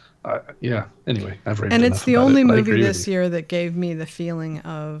 Yeah. Anyway, I've raved And enough it's the about only it, but I movie agree with this you. year that gave me the feeling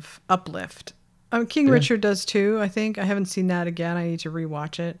of uplift. King Richard does too, I think. I haven't seen that again. I need to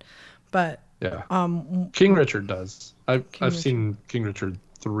rewatch it. But Yeah. King Richard does. I've seen King Richard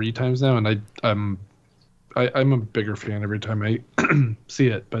 3 times now, and I'm a bigger fan every time I see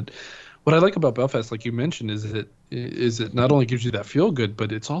it. But what I like about Belfast, like you mentioned, is it not only gives you that feel good,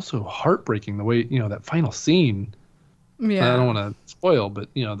 but it's also heartbreaking. The way that final scene. yeah. I don't want to spoil, but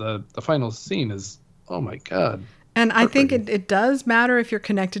the final scene is, oh my god. And I think it does matter if you're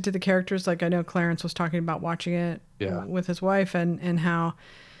connected to the characters. Like I know Clarence was talking about watching it with his wife, and how,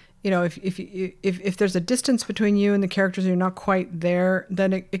 if there's a distance between you and the characters and you're not quite there,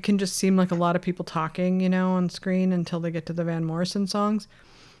 then it can just seem like a lot of people talking, on screen until they get to the Van Morrison songs.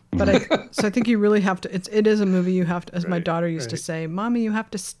 But I think you really have to. It is a movie you have to, as my daughter used to say, "Mommy, you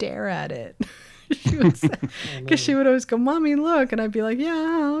have to stare at it." She would say, because she would always go, "Mommy, look," and I'd be like,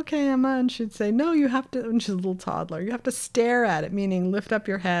 "Yeah, okay, Emma," and she'd say, "No, you have to." And she's a little toddler. You have to stare at it, meaning lift up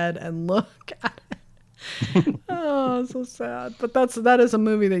your head and look at it. Oh, so sad. But that is a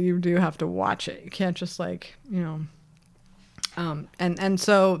movie that you do have to watch it. You can't just and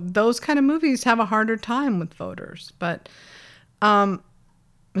so those kind of movies have a harder time with voters, but.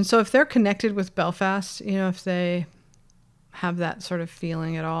 And so if they're connected with Belfast, if they have that sort of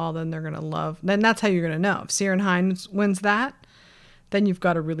feeling at all, then they're going to love. Then that's how you're going to know. If Ciarán Hinds wins that, then you've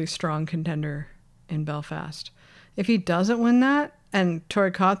got a really strong contender in Belfast. If he doesn't win that and Troy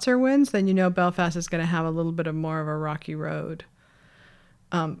Kotzer wins, then Belfast is going to have a little bit of more of a rocky road.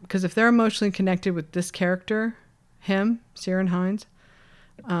 Because if they're emotionally connected with this character, Ciarán Hinds,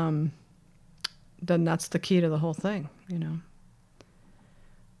 then that's the key to the whole thing,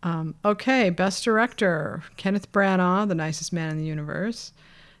 Okay, Best Director, Kenneth Branagh, The Nicest Man in the Universe,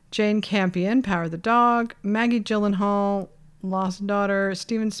 Jane Campion, Power of the Dog, Maggie Gyllenhaal, Lost Daughter,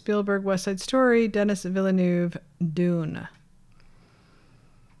 Steven Spielberg, West Side Story, Denis Villeneuve, Dune. I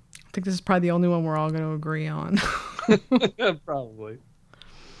think this is probably the only one we're all going to agree on. Probably.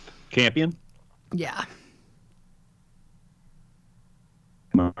 Campion? Yeah.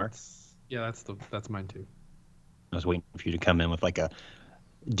 Mark? Yeah, that's mine too. I was waiting for you to come in with like a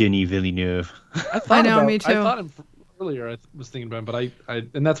Denis Villeneuve. I know, me too. I thought him earlier. I was thinking about him, but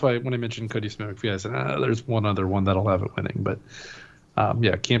and that's why when I mentioned Cody Smith McPhee, I said there's one other one that'll have it winning. But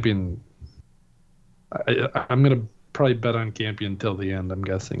yeah, Campion. I'm gonna probably bet on Campion till the end. I'm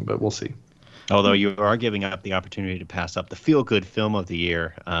guessing, but we'll see. Although you are giving up the opportunity to pass up the feel-good film of the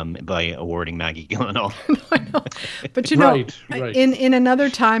year by awarding Maggie Gyllenhaal. I know. But right. in another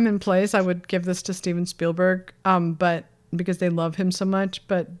time and place, I would give this to Steven Spielberg. But because they love him so much.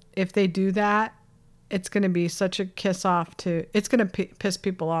 But if they do that, it's going to be such a kiss off to. It's going to piss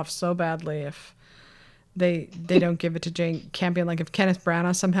people off so badly if they don't give it to Jane Campion. Like if Kenneth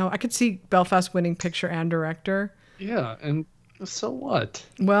Branagh somehow, I could see Belfast winning picture and director. Yeah, and so what?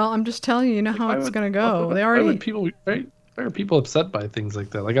 Well, I'm just telling you, how it's going to go. Why are people upset by things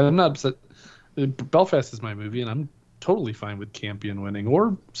like that? Like I'm not upset. Belfast is my movie, and I'm totally fine with Campion winning,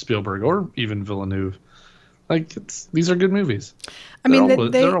 or Spielberg, or even Villeneuve. Like these are good movies. I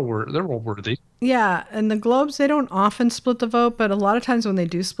mean, they're all worthy. Yeah, and the Globes, they don't often split the vote, but a lot of times when they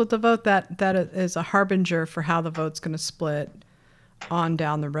do split the vote, that is a harbinger for how the vote's going to split on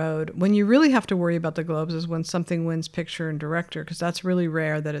down the road. When you really have to worry about the Globes is when something wins picture and director, because that's really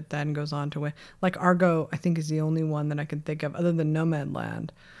rare that it then goes on to win. Like Argo, I think, is the only one that I can think of, other than Nomadland,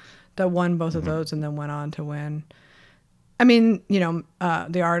 that won both of those and then went on to win. I mean,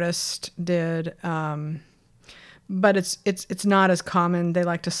 The Artist did, but it's not as common. They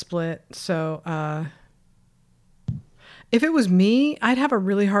like to split. So if it was me, I'd have a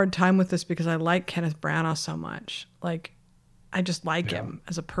really hard time with this because I like Kenneth Branagh so much. Like, I just like him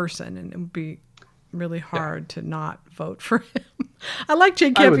as a person, and it would be really hard to not vote for him. I like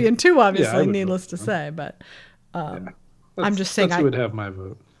Jane Campion too, obviously, needless to say, but I'm just saying that's who would have my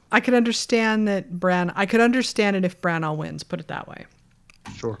vote. I could understand that I could understand it if Branagh wins, put it that way.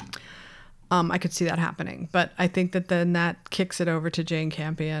 Sure. I could see that happening, but I think that then that kicks it over to Jane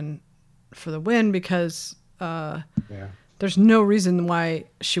Campion for the win because there's no reason why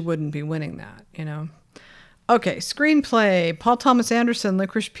she wouldn't be winning that, you know? Okay, screenplay, Paul Thomas Anderson,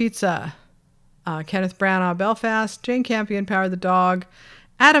 Licorice Pizza, Kenneth Branagh, Belfast, Jane Campion, Power of the Dog,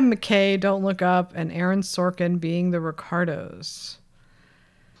 Adam McKay, Don't Look Up, and Aaron Sorkin, Being the Ricardos.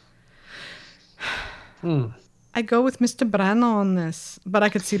 I go with Mr. Branagh on this, but I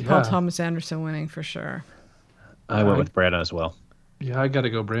could see Paul Thomas Anderson winning for sure. I went with Branagh as well. Yeah, I got to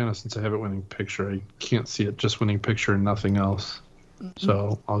go Branagh since I have it winning picture. I can't see it just winning picture and nothing else.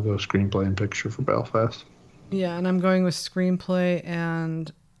 So I'll go screenplay and picture for Belfast. Yeah, and I'm going with screenplay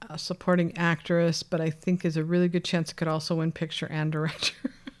and supporting actress, but I think is a really good chance it could also win picture and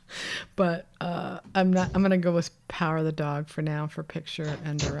director. But I'm going to go with Power of the Dog for now for picture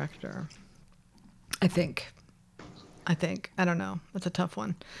and director. I think. I don't know. That's a tough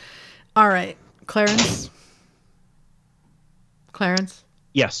one. All right. Clarence?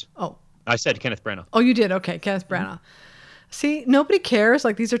 Yes. Oh. I said Kenneth Branagh. Oh, you did? Okay. Kenneth Branagh. See, nobody cares.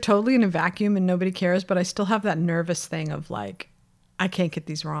 Like, these are totally in a vacuum and nobody cares, but I still have that nervous thing of, like, I can't get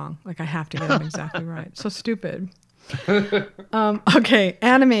these wrong. Like, I have to get them exactly right. So stupid. Okay.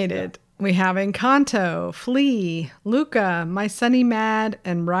 Animated. We have Encanto, Flea, Luca, My Sunny Mad,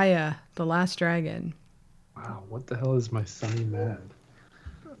 and Raya, The Last Dragon. Wow, what the hell is My Sunny Mad?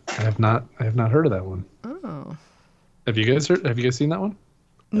 I have not heard of that one. Oh. Have you guys seen that one?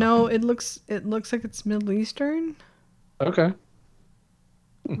 No, it looks like it's Middle Eastern. Okay.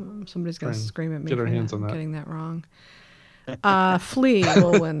 Somebody's gonna scream at me get our for hands on that. getting that wrong. Flea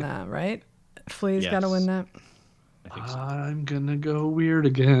will win that, right? Flea's got to win that. I think so. I'm gonna go weird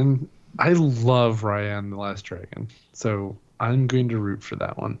again. I love Raya and the Last Dragon, so I'm going to root for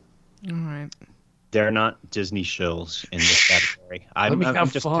that one. All right. They're not Disney shills in this category.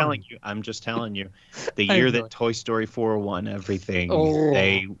 I'm just telling you. The year that Toy Story 4 won everything,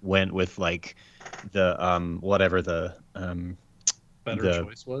 they went with like the whatever the better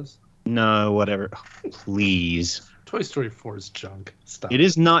choice was. No, whatever. Please. Toy Story 4 is junk. Stop. It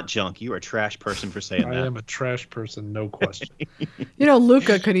is not junk. You are a trash person for saying that. I am a trash person, no question. You know,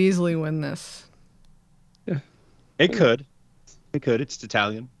 Luca could easily win this. Yeah. It could. It's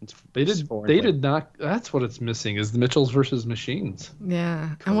Italian. They did not. That's what it's missing is the Mitchells versus Machines. Yeah.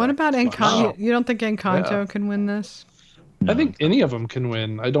 Correct. And what about Encanto? Wow. You don't think Encanto can win this? No. I think any of them can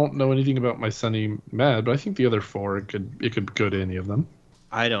win. I don't know anything about My Sunny Mad, but I think the other four it could go to any of them.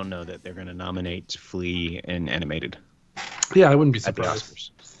 I don't know that they're going to nominate Flea and animated. Yeah, I wouldn't be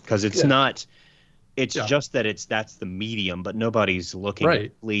surprised because it's not. It's just that that's the medium, but nobody's looking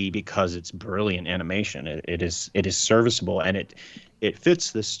at Flea because it's brilliant animation. It is serviceable and it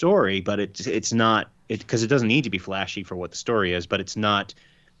fits the story, but it's not because it doesn't need to be flashy for what the story is, but it's not.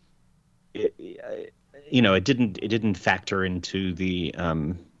 It didn't factor into the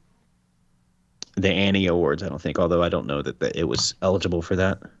Annie Awards, I don't think. Although I don't know that it was eligible for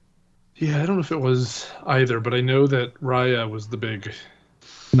that. Yeah, I don't know if it was either, but I know that Raya was the big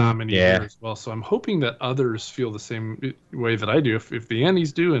nominee here as well. So I'm hoping that others feel the same way that I do. If the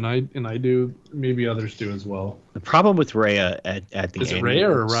Annies do and I do, maybe others do as well. The problem with Raya at the is it Raya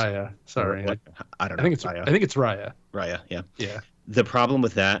or Raya? Sorry, I don't know. I think it's Raya. Raya, yeah. Yeah. The problem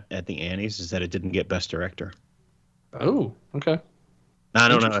with that at the Annies is that it didn't get Best Director. Oh, okay. I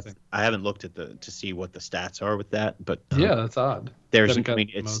don't know. I haven't looked at to see what the stats are with that, but yeah, that's odd.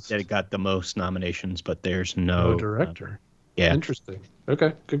 It got the most nominations, but there's no director. Yeah, interesting.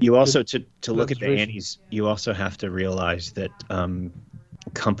 Okay. Good, you also to look at the Annies, you also have to realize that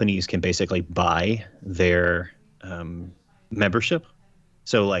companies can basically buy their membership.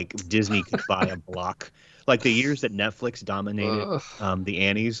 So like Disney could buy a block. Like the years that Netflix dominated the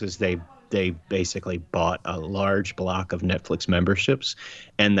Annies is they basically bought a large block of Netflix memberships,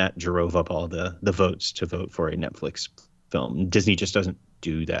 and that drove up all the votes to vote for a Netflix film. Disney just doesn't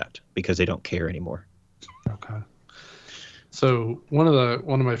do that because they don't care anymore. Okay. So one of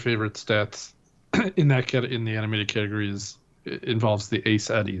my favorite stats in the animated category involves the Ace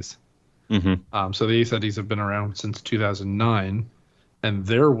Eddies. Mm-hmm. So the Ace Eddies have been around since 2009, and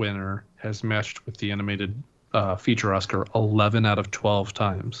their winner has matched with the animated feature Oscar 11 out of 12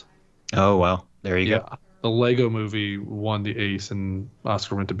 times. Oh, wow. There you go. The Lego movie won the Ace, and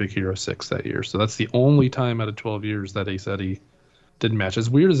Oscar went to Big Hero 6 that year. So that's the only time out of 12 years that Ace Eddie didn't match. As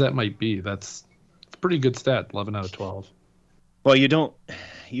weird as that might be, it's a pretty good stat, 11 out of 12. Well, you don't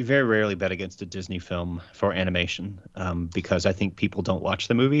you very rarely bet against a Disney film for animation, because I think people don't watch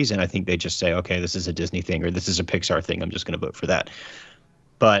the movies, and I think they just say, okay, this is a Disney thing or this is a Pixar thing. I'm just going to vote for that.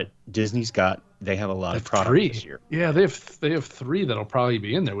 But they have a lot of product three. this year. Yeah, they have three that'll probably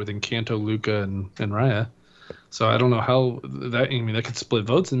be in there with Encanto, Luca, and Raya. So I don't know how that. I mean, that could split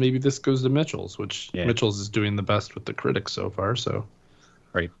votes, and maybe this goes to Mitchell's, which Mitchell's is doing the best with the critics so far. So,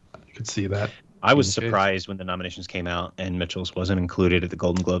 right, you could see that. I was surprised when the nominations came out and Mitchell's wasn't included at the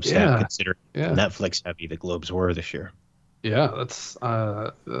Golden Globes, considering Netflix heavy the Globes were this year. Yeah,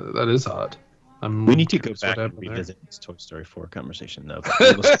 that is odd. We need to go back and revisit this Toy Story 4 conversation, though.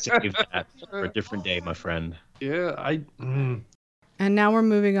 But we'll save that for a different day, my friend. Yeah, And now we're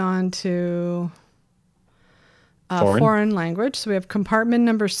moving on to foreign language. So we have compartment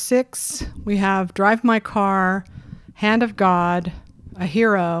number 6. We have Drive My Car, Hand of God, A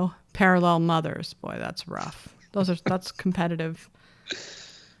Hero, Parallel Mothers. Boy, that's rough. That's competitive.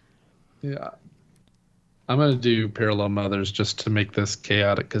 Yeah. I'm going to do Parallel Mothers just to make this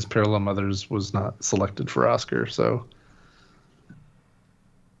chaotic, because Parallel Mothers was not selected for Oscar. So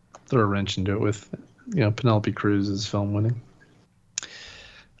throw a wrench into it with, Penelope Cruz's film winning.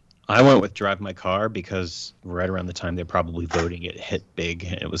 I went with Drive My Car because right around the time they're probably voting, it hit big.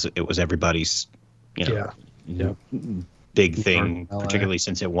 It was everybody's, big thing, particularly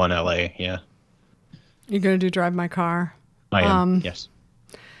since it won LA. Yeah. You're going to do Drive My Car? I am, yes.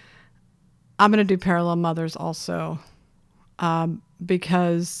 I'm going to do Parallel Mothers also,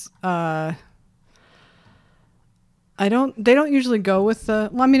 because they don't usually go with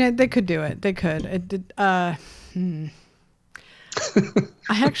they could do it. They could. I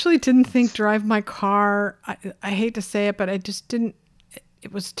actually didn't think Drive My Car, I hate to say it, but I just didn't,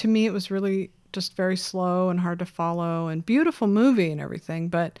 to me, it was really just very slow and hard to follow and beautiful movie and everything,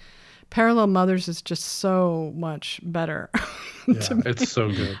 but Parallel Mothers is just so much better. It's so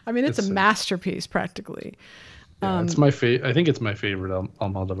good. I mean, it's a masterpiece practically. Yeah, it's my favorite. I think it's my favorite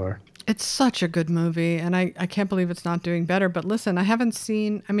Almodovar. It's such a good movie, and I can't believe it's not doing better. But listen, I haven't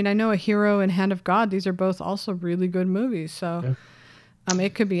seen. I mean, I know A Hero and Hand of God. These are both also really good movies. So,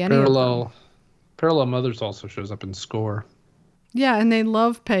 it could be any of them. Parallel Mothers also shows up in Score. Yeah, and they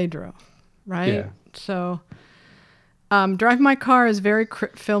love Pedro, right? Yeah. So, Drive My Car is very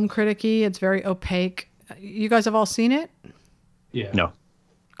film criticky. It's very opaque. You guys have all seen it? Yeah. No.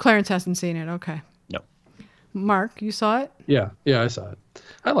 Clarence hasn't seen it. Okay. No. Mark, you saw it? Yeah, I saw it.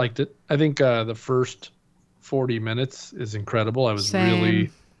 I liked it. I think the first 40 minutes is incredible. I was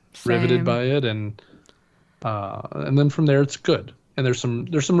really riveted by it, and then from there it's good. And there's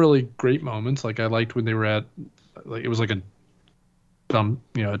some really great moments. Like I liked when they were at, like it was like a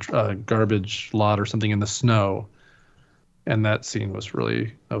garbage lot or something in the snow, and that scene was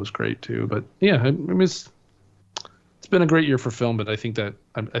great too. But yeah, it's been a great year for film, but I think that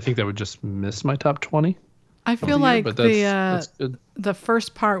would just miss my top 20. I feel like the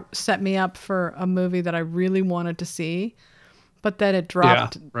first part set me up for a movie that I really wanted to see, but then it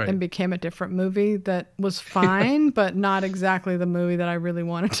dropped and became a different movie that was fine, but not exactly the movie that I really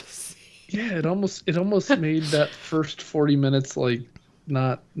wanted to see. Yeah, it almost made that first 40 minutes like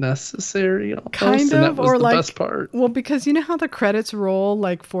not necessary almost, kind of, and that was or the like best part. Well, because you know how the credits roll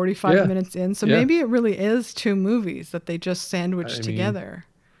like 45 minutes in, so maybe it really is two movies that they just sandwiched together.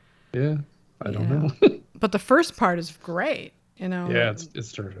 Yeah, I don't know. But the first part is great, Yeah,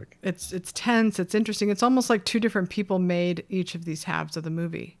 it's terrific. It's tense, it's interesting. It's almost like two different people made each of these halves of the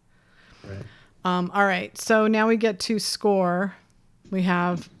movie. Right. All right, so now we get to score. We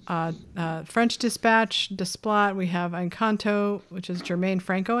have French Dispatch, Desplat. We have Encanto, which is Germaine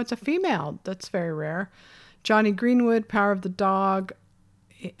Franco. It's a female. That's very rare. Johnny Greenwood, Power of the Dog.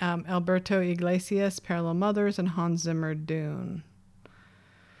 Alberto Iglesias, Parallel Mothers. And Hans Zimmer, Dune.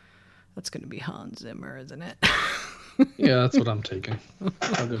 That's going to be Hans Zimmer, isn't it? Yeah, that's what I'm taking.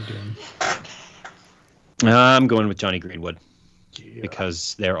 I'll go Dune. I'm going with Johnny Greenwood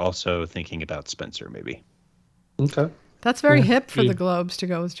because they're also thinking about Spencer, maybe. Okay. That's very hip for the Globes to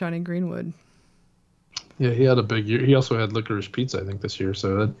go with Johnny Greenwood. Yeah, he had a big year. He also had Licorice Pizza, I think, this year,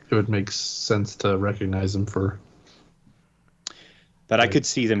 so it would make sense to recognize him for. But I could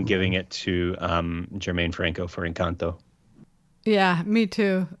see them giving it to Germaine Franco for Encanto. Yeah, me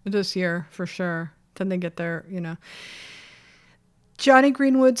too. This year, for sure. Then they get their, Johnny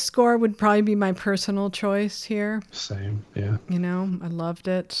Greenwood's score would probably be my personal choice here. Same, yeah. I loved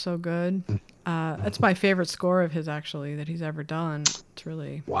it. So good. It's my favorite score of his, actually, that he's ever done. It's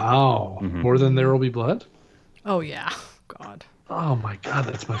really... Wow. Mm-hmm. More than There Will Be Blood? Oh, yeah. God. Oh, my God.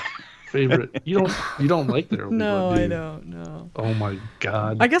 That's my favorite. You don't like the Obi Wan, No, do I you? don't know. Oh my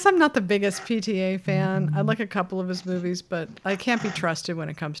God. I guess I'm not the biggest PTA fan. I like a couple of his movies, but I can't be trusted when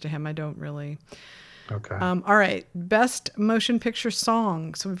it comes to him. I don't really. Okay. All right, best motion picture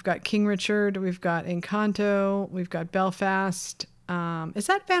song. So we've got King Richard, we've got Encanto, we've got Belfast. Is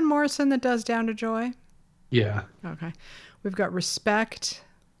that Van Morrison that does Down to Joy? Yeah. Okay. We've got Respect.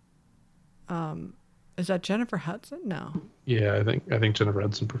 Is that Jennifer Hudson? No. Yeah, I think Jennifer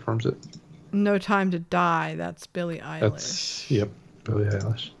Hudson performs it. No Time to Die. That's Billie Eilish. Yep, Billie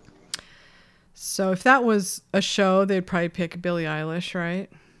Eilish. So if that was a show, they'd probably pick Billie Eilish, right?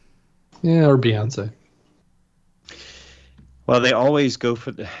 Yeah, or Beyonce. Well, they always go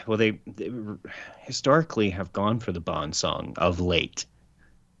for the. Well, they historically have gone for the Bond song of late.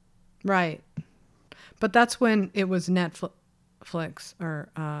 Right. But that's when it was Netflix, or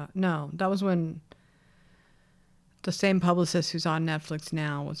no, that was when the same publicist who's on Netflix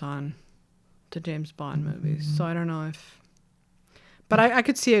now was on the James Bond movies. So I don't know if, but I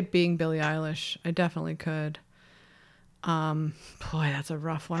could see it being Billie Eilish. I definitely could. Boy, that's a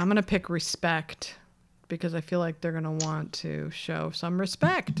rough one. I'm gonna pick Respect because I feel like they're gonna want to show some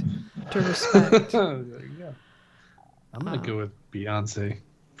respect to Respect. There you go. I'm gonna go with Beyonce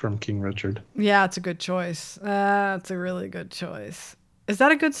from King Richard. Yeah, it's a good choice. That's a really good choice. Is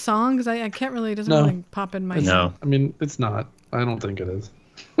that a good song? Because I can't really, it doesn't No. really pop in my head. No. I mean, it's not. I don't think it is.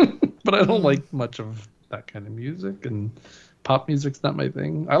 But I don't like much of that kind of music, and pop music's not my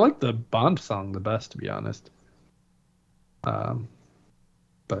thing. I like the Bond song the best, to be honest. But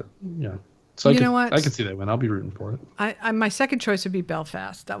yeah. So You know what? I could see that win. I'll be rooting for it. I my second choice would be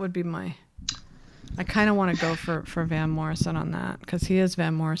Belfast. That would be my. I kind of want to go for Van Morrison on that because he is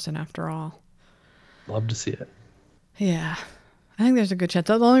Van Morrison after all. Love to see it. Yeah, I think there's a good chance.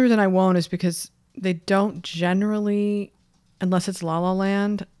 The only reason I won't is because they don't generally, unless it's La La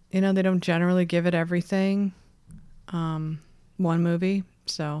Land, they don't generally give it everything. One movie.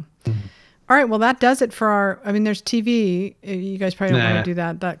 So, all right. Well, that does it for our. I mean, there's TV. You guys probably don't want Nah. to do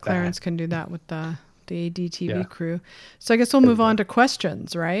that. That Clarence can do that with the ADTV Yeah. crew. So I guess we'll move on to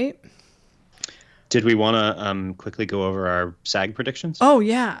questions, right? Did we want to quickly go over our SAG predictions? Oh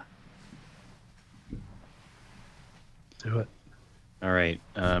yeah. Do it. All right.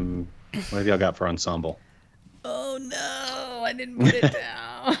 What have y'all got for ensemble? Oh no, I didn't put it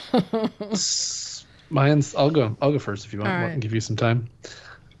down. Mine's. I'll go first if you want. All I right. can give you some time.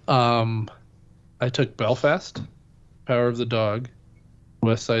 I took Belfast, Power of the Dog,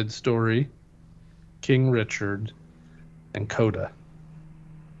 West Side Story, King Richard, and Coda.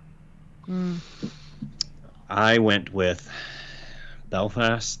 I went with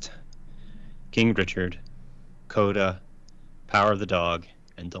Belfast, King Richard, Coda, Power of the Dog,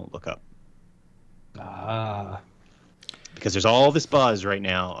 and Don't Look Up. Ah, Because there's all this buzz right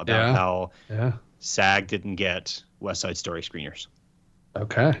now about Yeah. how yeah. SAG didn't get West Side Story screeners.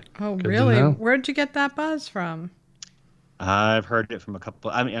 Okay. Oh Good to really? know. Where'd you get that buzz from? I've heard it from a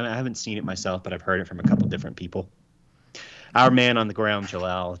couple. I mean, I haven't seen it myself, but I've heard it from a couple different people. Our man on the ground,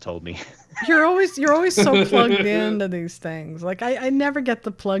 Jalal, told me. You're always so plugged into these things. Like I never get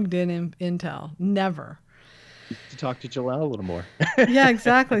the plugged in intel. Never. to talk to Jalal a little more. Yeah,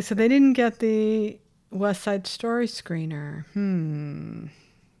 exactly. So they didn't get the West Side Story screener.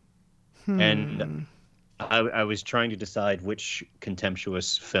 And I was trying to decide which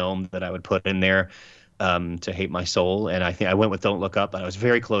contemptuous film that I would put in there to hate my soul, and I think I went with Don't Look Up, but I was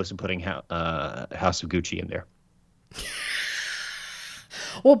very close to putting House of Gucci in there.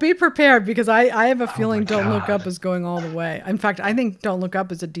 Well, be prepared because I have a feeling my Don't Look God. Up is going all the way. In fact, I think Don't Look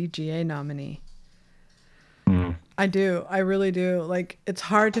Up is a DGA nominee. I do. I really do. Like, it's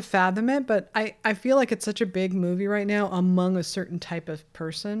hard to fathom it, but I feel like it's such a big movie right now among a certain type of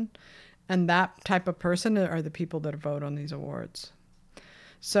person. And that type of person are the people that vote on these awards.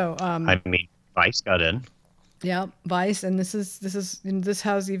 So, I mean, Vice got in. yeah, Vice. And this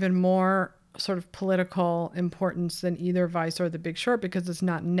has even more sort of political importance than either Vice or The Big Short because it's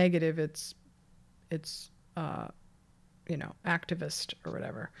not negative. It's activist or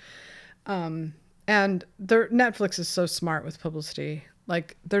whatever. And Netflix is so smart with publicity.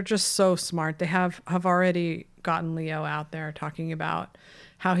 Like they're just so smart. They have already gotten Leo out there talking about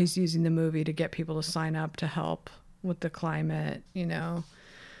how he's using the movie to get people to sign up to help with the climate,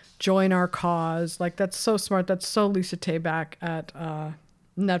 join our cause. Like that's so smart. That's so Lisa Tayback at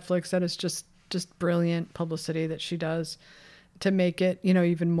Netflix. That is just brilliant publicity that she does to make it,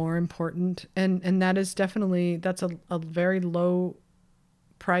 even more important. And that is definitely, that's a very low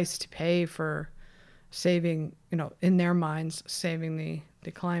price to pay for saving, in their minds, saving the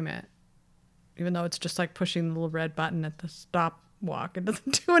climate, even though it's just like pushing the little red button at the stop walk. It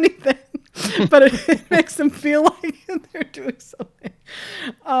doesn't do anything, but it makes them feel like they're doing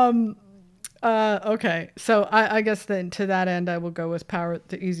something. Okay, so I guess then to that end, I will go with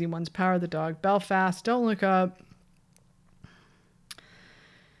the easy ones. Power the Dog, Belfast, Don't Look Up.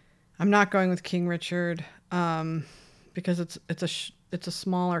 I'm not going with King Richard because it's a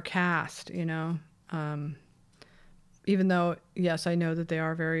smaller cast, you know. Even though, yes, I know that they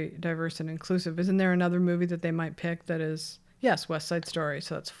are very diverse and inclusive. Isn't there another movie that they might pick that is, yes, West Side Story,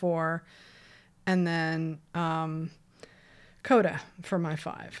 so that's 4. And then Coda for my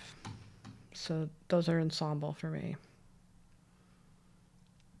 5. So those are ensemble for me.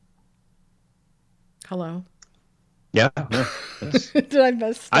 Hello? Yeah. No, Did I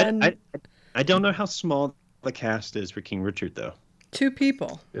miss stun? I don't know how small the cast is for King Richard, though. 2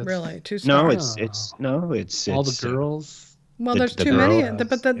 people, really. 2 No, stars. it's all the girls. Well, there's too many.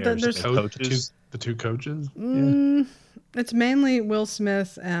 But there's there's coaches. The 2 coaches. It's mainly Will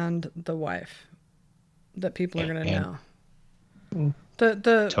Smith and the wife that people are going to know.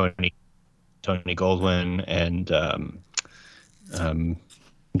 The Tony Goldwyn and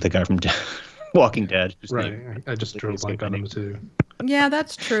the guy from Walking Dead. Right. I just drew a blank on them too. Yeah,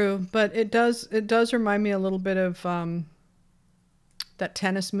 that's true, but it does remind me a little bit of that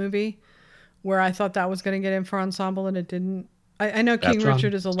tennis movie where I thought that was going to get in for ensemble and it didn't. I know King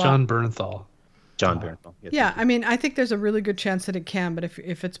Richard is a lot. John Bernthal. Yes, yeah, I mean, I think there's a really good chance that it can, but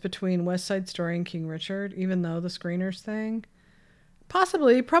if it's between West Side Story and King Richard, even though the screeners thing,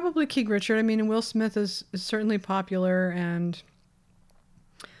 probably King Richard. I mean, Will Smith is certainly popular and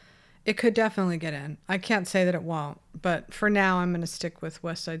it could definitely get in. I can't say that it won't, but for now, I'm going to stick with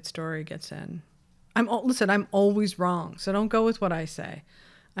West Side Story gets in. Listen, I'm always wrong, so don't go with what I say.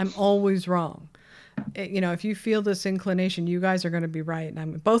 I'm always wrong. If you feel this inclination, you guys are going to be right.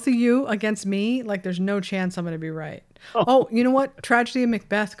 And both of you against me, like there's no chance I'm going to be right. Oh, you know what? Tragedy of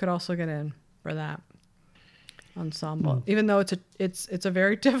Macbeth could also get in for that ensemble, even though it's a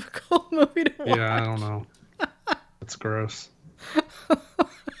very difficult movie to watch. Yeah, I don't know. That's gross.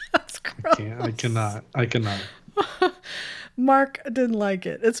 That's gross. I cannot. Mark didn't like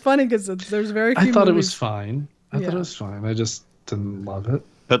it. It's funny because there's very few I thought movies. it was fine. I thought it was fine. I just didn't love it.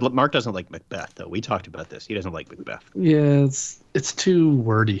 But Mark doesn't like Macbeth, though. We talked about this. He doesn't like Macbeth. Yeah, it's too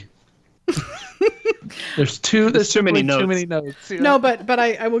wordy. There's too many notes. Yeah. No, but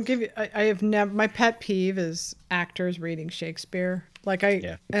I will give you. I have never. My pet peeve is actors reading Shakespeare.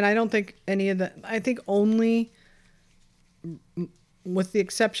 And I don't think any of the. I think only, with the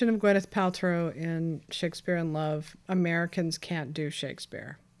exception of Gwyneth Paltrow in Shakespeare in Love, Americans can't do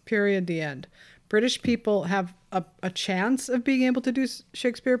Shakespeare. Period. The end. British people have a chance of being able to do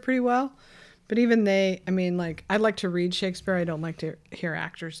Shakespeare pretty well. But even they, I mean, like, I like to read Shakespeare. I don't like to hear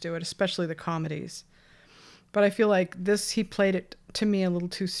actors do it, especially the comedies. But I feel like he played it to me a little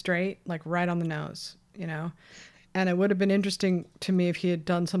too straight, like right on the nose, you know? And it would have been interesting to me if he had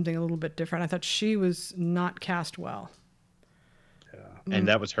done something a little bit different. I thought she was not cast well. Yeah. And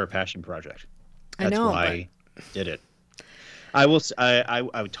that was her passion project. That's why I did it. I would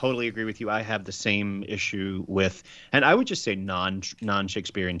totally agree with you. I have the same issue with, and I would just say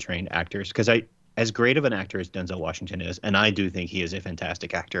non-Shakespearean trained actors, because as great of an actor as Denzel Washington is, and I do think he is a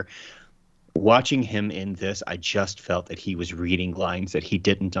fantastic actor, watching him in this, I just felt that he was reading lines that he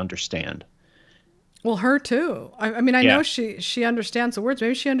didn't understand. Well, her too. I mean, I know she understands the words.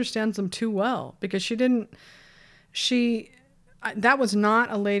 Maybe she understands them too well because that was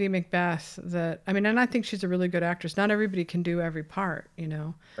not a Lady Macbeth and I think she's a really good actress. Not everybody can do every part, you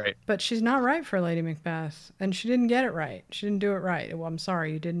know. Right. But she's not right for Lady Macbeth. And she didn't get it right. She didn't do it right. Well, I'm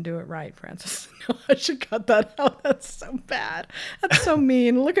sorry, you didn't do it right, Francis. No, I should cut that out. That's so bad. That's so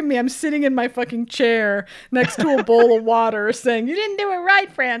mean. Look at me. I'm sitting in my fucking chair next to a bowl of water saying, you didn't do it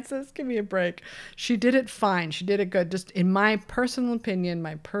right, Francis. Give me a break. She did it fine. She did it good. Just in my personal opinion,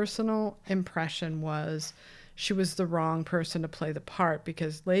 my personal impression was she was the wrong person to play the part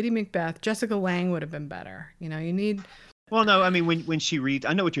because Lady Macbeth, Jessica Lange would have been better. You know, you need... Well, no, I mean, when she reads,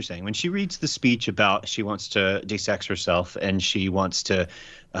 I know what you're saying. When she reads the speech about she wants to desex herself and she wants to,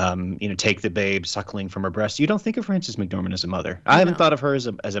 take the babe suckling from her breast, you don't think of Frances McDormand as a mother. I haven't thought of her as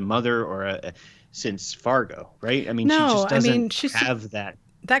a mother or since Fargo, right? I mean, she just doesn't have that.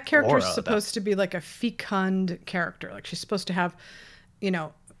 That character is supposed to be like a fecund character. Like she's supposed to have,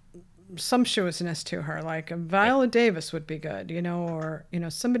 sumptuousness to her, like Viola Davis would be good, or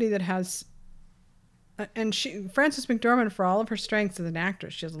somebody that has. And Frances McDormand, for all of her strengths as an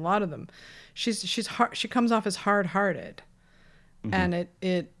actress, she has a lot of them. She's hard. She comes off as hard-hearted, and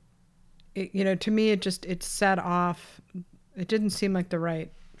it to me it set off. It didn't seem like the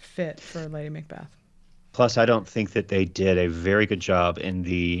right fit for Lady Macbeth. Plus, I don't think that they did a very good job in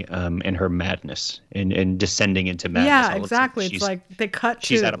her madness, in descending into madness. Yeah, All of a sudden, exactly. It's like they cut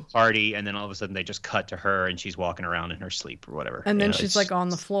she's at a to, party, and then all of a sudden they just cut to her, and she's walking around in her sleep or whatever. and You then know, she's like on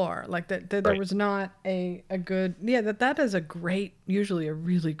the floor. Like there right. was not a good, yeah, that is a great, usually a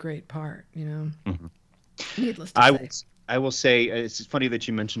really great part, you know, Mhm. needless to I will say. I will say it's funny that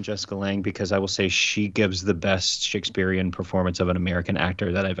you mentioned Jessica Lange because I will say she gives the best Shakespearean performance of an American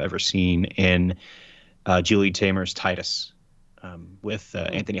actor that I've ever seen in Julie Taymor's Titus. With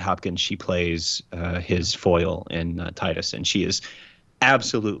Anthony Hopkins, she plays his foil in Titus, and she is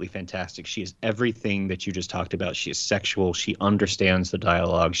absolutely fantastic. She is everything that you just talked about. She is sexual. She understands the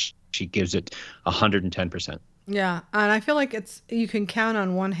dialogue. She gives it 110%. Yeah, and I feel like it's you can count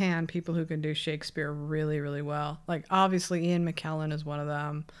on one hand people who can do Shakespeare really, really well. Like obviously Ian McKellen is one of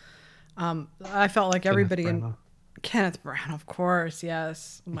them. I felt like Kenneth everybody in Branagh. Kenneth Brown, of course,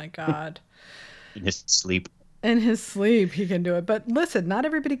 yes. Oh my God. In his sleep. In his sleep, he can do it. But listen, not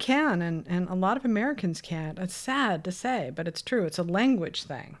everybody can, and a lot of Americans can't. It's sad to say, but it's true. It's a language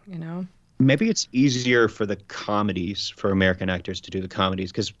thing, you know? Maybe it's easier for the comedies, for American actors to do the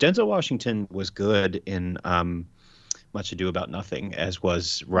comedies, because Denzel Washington was good in Much Ado About Nothing, as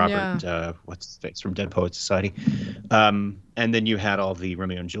was Yeah. Robert, what's his face from Dead Poets Society. And then you had all the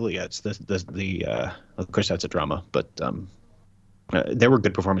Romeo and Juliets. Of course, that's a drama, but there were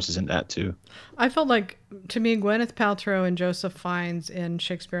good performances in that too. I felt like, to me, Gwyneth Paltrow and Joseph Fiennes in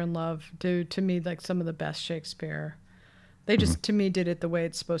Shakespeare in Love do, to me, like some of the best Shakespeare. They Mhm. just, to me, did it the way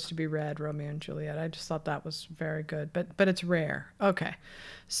it's supposed to be read, Romeo and Juliet. I just thought that was very good, but it's rare. Okay,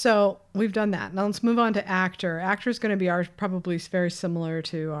 so we've done that. Now let's move on to actor. Actor is going to be our probably very similar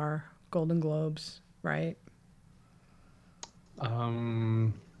to our Golden Globes, right?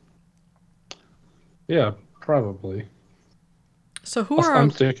 Um, yeah, probably. So who are I'm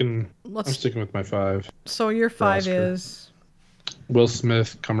our sticking. I'm let's sticking with my five so your for five Oscar. is Will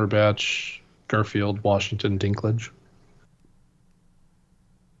Smith, Cumberbatch, Garfield, Washington, Dinklage.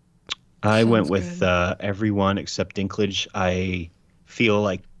 I went sounds with good. everyone except Dinklage. I feel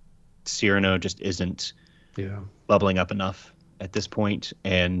like Cyrano just isn't Yeah, bubbling up enough at this point,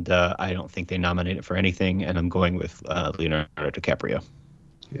 and I don't think they nominate it for anything. And I'm going with Leonardo DiCaprio.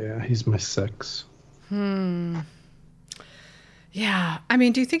 yeah, he's my six. Hmm. Yeah. I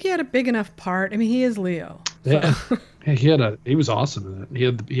mean, do you think he had a big enough part? I mean, he is Leo. So Yeah, yeah, he was awesome in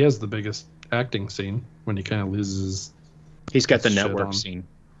it. He has the biggest acting scene when he kind of loses He's got his the shit network on. scene.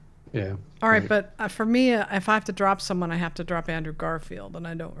 Yeah, all right, right. but for me, if I have to drop someone, I have to drop Andrew Garfield, and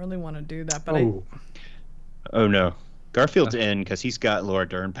I don't really want to do that. But I, Oh, Oh no, Garfield's uh, in because he's got Laura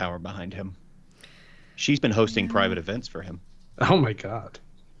Dern power behind him. She's been hosting yeah, private events for him. oh my God.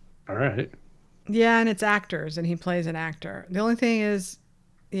 All right. yeah, and it's actors, and he plays an actor. The only thing is,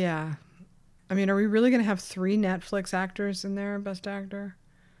 yeah, I mean, are we really going to have three Netflix actors in there, Best Actor?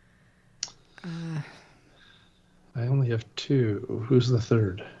 Uh, I only have two. Who's the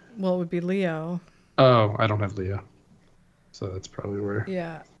third? well, it would be Leo. Oh, I don't have Leah, so that's probably where.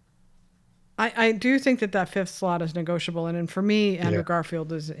 Yeah, I do think that fifth slot is negotiable, and for me, Andrew Yeah,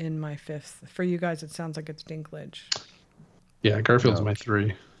 Garfield is in my fifth. For you guys, it sounds like it's Dinklage. yeah. Garfield's my Okay.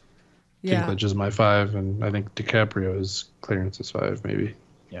 three. Yeah, Dinklage is my five, and I think DiCaprio is Clarence's five, maybe.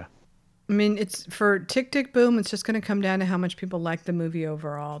 Yeah. I mean, it's for Tick Tick Boom. It's just going to come down to how much people like the movie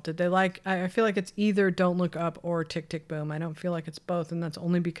overall. Did they like? I feel like it's either Don't Look Up or Tick Tick Boom. I don't feel like it's both, and that's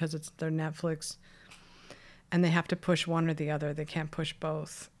only because it's their Netflix, and they have to push one or the other. They can't push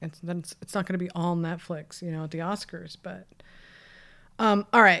both. It's not going to be all Netflix, you know, at the Oscars. But all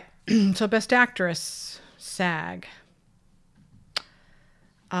right. So Best Actress, SAG.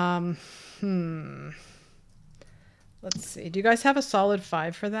 Um, hmm. Let's see. Do you guys have a solid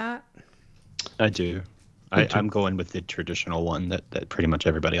five for that? I do. Me too. I'm going with the traditional one that pretty much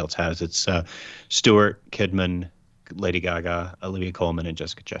everybody else has. It's Stewart, Kidman, Lady Gaga, Olivia Colman, and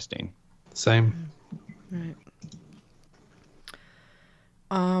Jessica Chastain. Same. Right.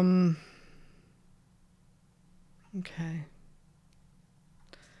 Um. Okay.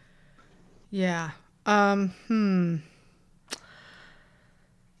 Yeah. Hmm.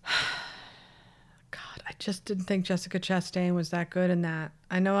 God, I just didn't think Jessica Chastain was that good in that.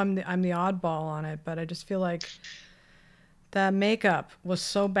 I know I'm the oddball on it, but I just feel like the makeup was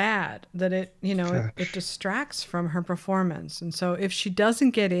so bad that it Gosh. distracts from her performance. And so if she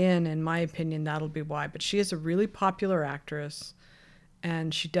doesn't get in my opinion, that'll be why. But she is a really popular actress,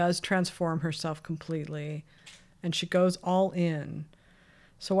 and she does transform herself completely, and she goes all in.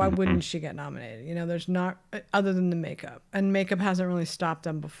 So why Hmm. wouldn't she get nominated? You know, there's not other than the makeup, and makeup hasn't really stopped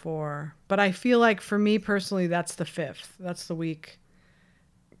them before. But I feel like for me personally, that's the fifth. That's the weak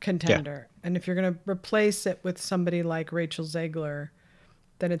contender. And if you're going to replace it with somebody like Rachel Zegler,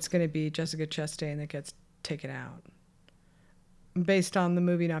 then it's going to be Jessica Chastain that gets taken out based on the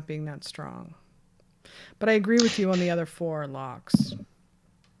movie not being that strong. But I agree with you on the other 4 locks.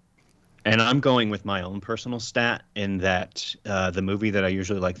 And I'm going with my own personal stat in that the movie that I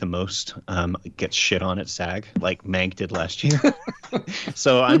usually like the most gets shit on at SAG, like Mank did last year.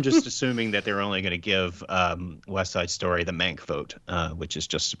 So I'm just assuming that they're only going to give West Side Story the Mank vote, which is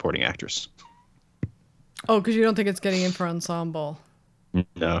just supporting actress. Oh, because you don't think it's getting in for ensemble?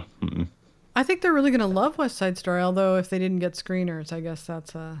 No. Mm-mm. I think they're really going to love West Side Story, although if they didn't get screeners, I guess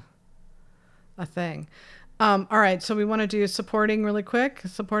that's a thing. All right, so we want to do supporting really quick.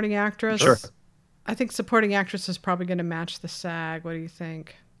 Supporting actress. Sure. I think supporting actress is probably going to match the SAG. What do you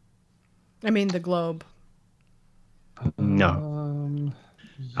think? I mean, the Globe. No.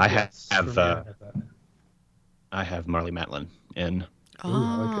 I have for me, I have that. I have Marlee Matlin in. Ooh,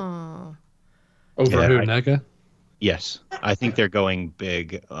 I like it. Oh. Over Yeah, who, Nega? Yes, I think they're going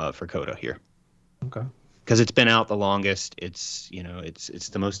big for Coda here. Okay. Because it's been out the longest. It's it's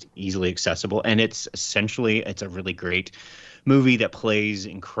the most easily accessible, and it's a really great movie that plays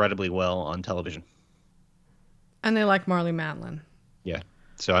incredibly well on television. And they like Marlee Matlin. Yeah,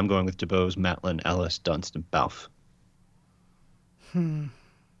 so I'm going with DeBose, Matlin, Ellis, Dunst, and Balfe.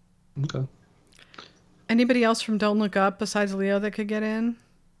 Okay. Anybody else from Don't Look Up besides Leo that could get in?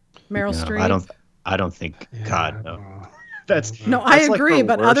 Meryl No, Streep. I don't think. Yeah, God, no. That's No, I that's like agree, her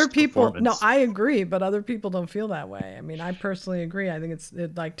but worst other people. No, performance. I agree, but other people don't feel that way. I mean, I personally agree. I think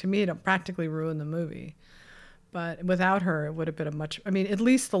like to me, it practically ruined the movie. But without her, it would have been a much. I mean, at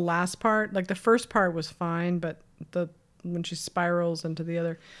least the last part, like the first part was fine, but when she spirals into the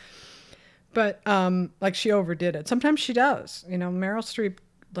other, but like she overdid it. Sometimes she does. Meryl Streep,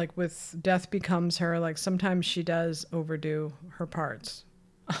 like with Death Becomes Her, like sometimes she does overdo her parts.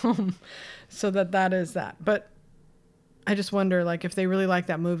 So that is that. But I just wonder, like, if they really like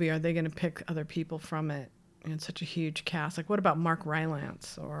that movie, are they going to pick other people from it? It's such a huge cast. Like, what about Mark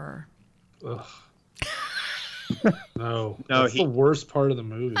Rylance or? Ugh. No, No, that's the worst part of the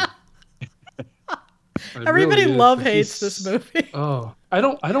movie. Everybody really is. love Like, hates this movie. Oh, I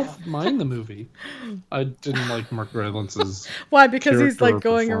don't mind the movie. I didn't like Mark Rylance's. Why? Because he's character like or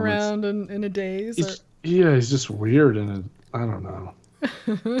going performance. around in a daze. He's just weird and I don't know.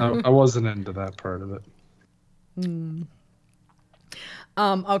 I wasn't into that part of it.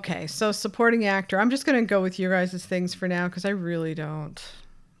 Okay, so supporting actor. I'm just gonna go with your guys' things for now because I really don't.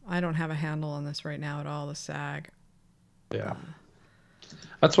 I don't have a handle on this right now at all. The SAG. Yeah.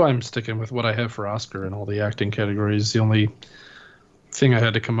 That's why I'm sticking with what I have for Oscar in all the acting categories. The only thing I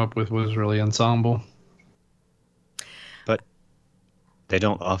had to come up with was really ensemble. But they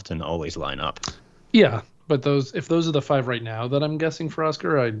don't often always line up. Yeah, but if those are the 5 right now that I'm guessing for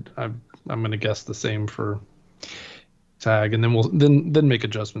Oscar, I'm going to guess the same for SAG, and then we'll then make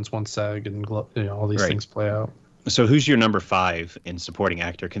adjustments once SAG and all these things play out. So who's your number 5 in supporting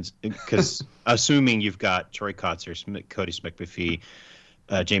actor? Because assuming you've got Troy Kotzer, Cody Smith-McPhee,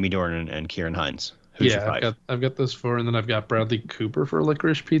 Jamie Dornan, and Kieran Hines. Who's your 5? I've got those 4, and then I've got Bradley Cooper for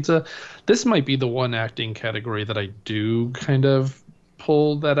Licorice Pizza. This might be the one acting category that I do kind of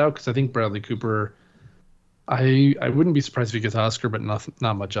pull that out because I think Bradley Cooper. I wouldn't be surprised if he gets Oscar, but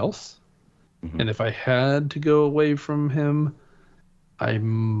not much else. Mm-hmm. And if I had to go away from him, I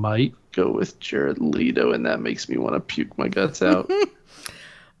might go with Jared Leto, and that makes me want to puke my guts out.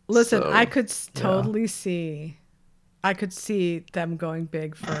 Listen, I could totally see. I could see them going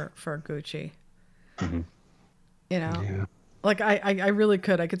big for Gucci. Mm-hmm. Like I really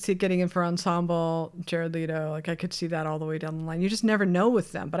could. I could see it getting in for ensemble, Jared Leto. Like I could see that all the way down the line. You just never know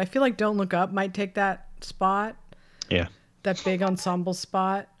with them. But I feel like Don't Look Up might take that spot. Yeah. That big ensemble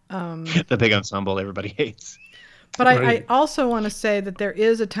spot. The big ensemble everybody hates. But I also want to say that there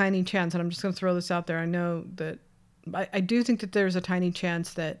is a tiny chance, and I'm just going to throw this out there. I know that I do think that there's a tiny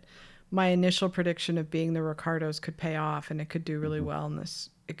chance that my initial prediction of being the Ricardos could pay off, and it could do really well in this.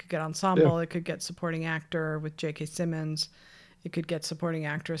 It could get ensemble. Yeah. It could get supporting actor with J.K. Simmons. It could get supporting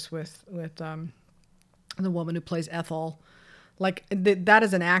actress with the woman who plays Ethel. Like that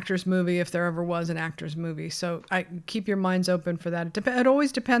is an actor's movie if there ever was an actor's movie. So I keep your minds open for that. It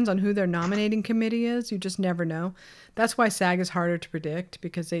always depends on who their nominating committee is. You just never know. That's why SAG is harder to predict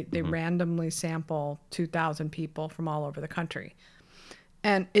because they randomly sample 2,000 people from all over the country.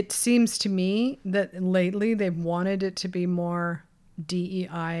 And it seems to me that lately they've wanted it to be more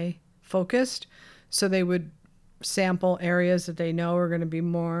DEI focused. So they would sample areas that they know are going to be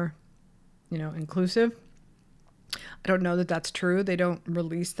more, inclusive. I don't know that that's true. They don't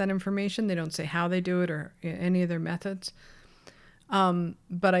release that information. They don't say how they do it or any of their methods.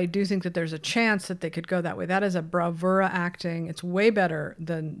 But I do think that there's a chance that they could go that way. That is a bravura acting. It's way better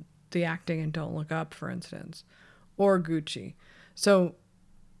than the acting in Don't Look Up, for instance, or Gucci. So,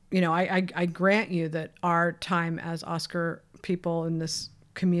 I grant you that our time as Oscar people in this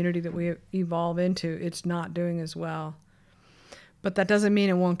community that we evolve into, it's not doing as well. But that doesn't mean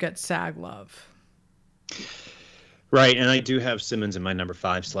it won't get SAG love. Right, and I do have Simmons in my number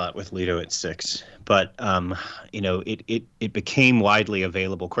 5 slot with Leto at 6. But it became widely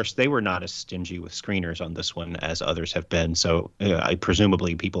available. Of course, they were not as stingy with screeners on this one as others have been. So I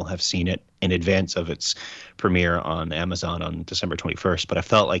presumably people have seen it in advance of its premiere on Amazon on December 21st. But I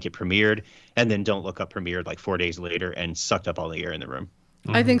felt like it premiered, and then Don't Look Up premiered like 4 days later and sucked up all the air in the room.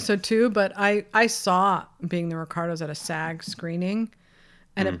 I think so too. But I saw Being the Ricardos at a SAG screening,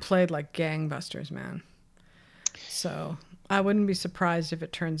 and it played like gangbusters, man. So I wouldn't be surprised if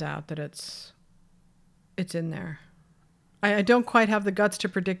it turns out that it's in there. I don't quite have the guts to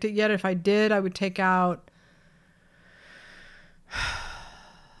predict it yet. If I did, I would take out,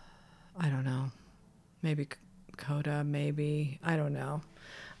 I don't know, maybe Coda, maybe. I don't know.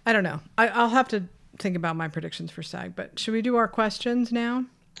 I'll have to think about my predictions for SAG. But should we do our questions now?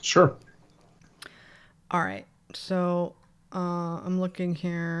 Sure. All right. So I'm looking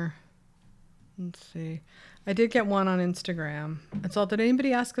here. Let's see. I did get one on Instagram. It's all. Did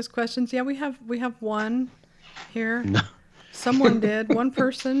anybody ask us questions? Yeah, we have one here. No. Someone did. One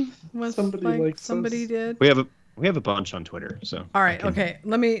person was somebody did. We have a bunch on Twitter. So all right. Okay.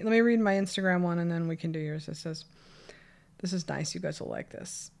 Let me read my Instagram one, and then we can do yours. It says, "This is nice. You guys will like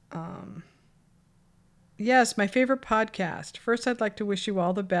this." Yes, my favorite podcast. First, I'd like to wish you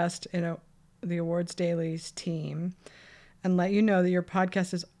all the best in the Awards Dailies team, and let you know that your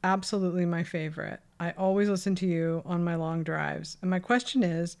podcast is absolutely my favorite. I always listen to you on my long drives. And my question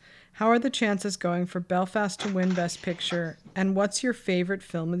is, how are the chances going for Belfast to win Best Picture? And what's your favorite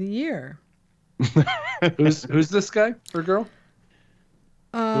film of the year? Who's this guy or girl?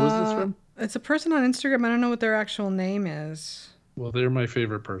 Who is this from? It's a person on Instagram. I don't know what their actual name is. Well, they're my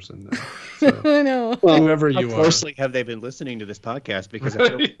favorite person then. So. I know. Well, whoever you are. Closely have they been listening to this podcast, because I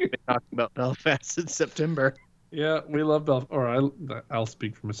feel like we've been talking about Belfast in September. Yeah, we love Belfast. Or I'll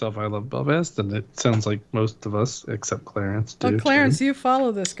speak for myself. I love Belfast, and it sounds like most of us, except Clarence, do. Oh, Clarence, too. You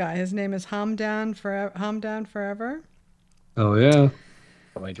follow this guy. His name is Hamdan Forever. Oh yeah.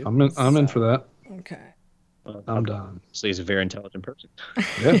 Oh, I do. I'm in for that. Okay. Well, I'm done. So he's a very intelligent person.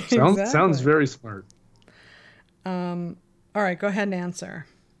 Yeah, Exactly. sounds very smart. All right, go ahead and answer.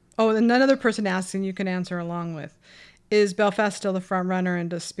 Oh, and another person asks, and you can answer along with, is Belfast still the front runner, and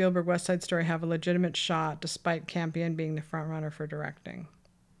does Spielberg West Side Story have a legitimate shot despite Campion being the front runner for directing?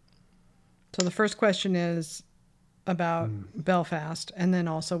 So the first question is about Belfast, and then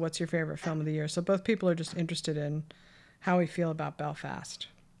also what's your favorite film of the year? So both people are just interested in how we feel about Belfast.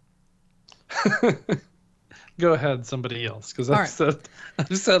 Go ahead, somebody else, because All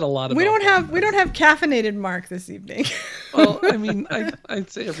I've said a lot. We don't have caffeinated Mark this evening. Well, I mean, I'd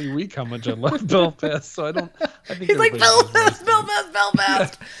say every week how much I love Belfast, so I think he's like Belfast. Yeah.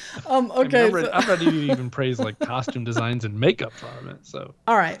 Okay. I mean, I'm ready to even praise like costume designs and makeup from it. So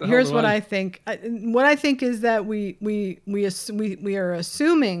all right, here's what I think. What I think is that we are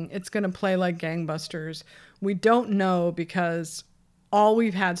assuming it's going to play like gangbusters. We don't know, because all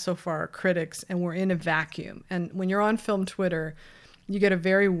we've had so far are critics, and we're in a vacuum. And when you're on film Twitter, you get a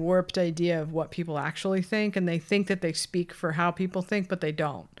very warped idea of what people actually think, and they think that they speak for how people think, but they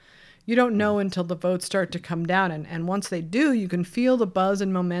don't. You don't know until the votes start to come down, and once they do, you can feel the buzz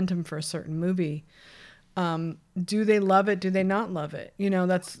and momentum for a certain movie. Do they love it? Do they not love it?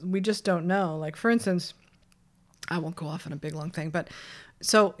 We just don't know. Like, for instance, I won't go off on a big long thing, but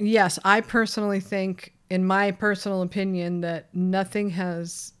so yes, I personally think, in my personal opinion, that nothing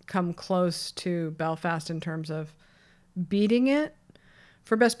has come close to Belfast in terms of beating it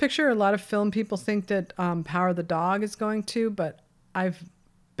for Best Picture. A lot of film people think that Power of the Dog is going to, but I've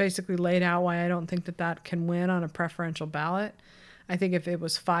basically laid out why I don't think that can win on a preferential ballot. I think if it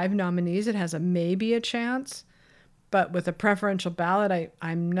was 5 nominees, it has maybe a chance. But with a preferential ballot,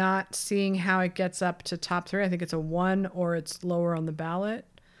 I'm not seeing how it gets up to top 3. I think it's a 1 or it's lower on the ballot,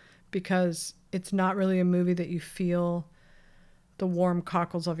 because it's not really a movie that you feel the warm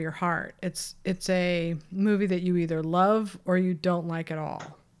cockles of your heart. It's a movie that you either love or you don't like at all.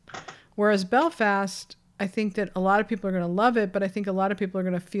 Whereas Belfast, I think that a lot of people are going to love it, but I think a lot of people are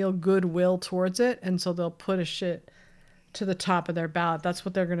going to feel goodwill towards it, and so they'll put a shit to the top of their ballot. That's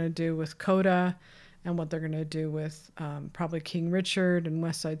what they're going to do with Coda, and what they're going to do with probably King Richard and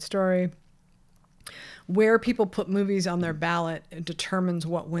West Side Story. where people put movies on their ballot determines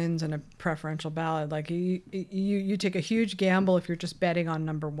what wins in a preferential ballot. Like you take a huge gamble if you're just betting on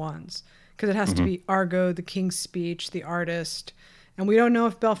number ones, because it has to be Argo, The King's Speech, The Artist, and we don't know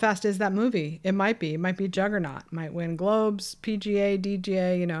if Belfast is that movie. It might be. It might be Juggernaut. It might win Globes, PGA,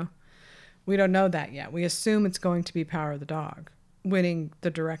 DGA. You know, we don't know that yet. We assume it's going to be Power of the Dog winning the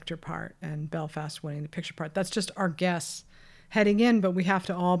director part and Belfast winning the picture part. That's just our guess heading in, but we have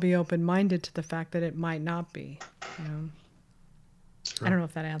to all be open-minded to the fact that it might not be. You know? Sure. I don't know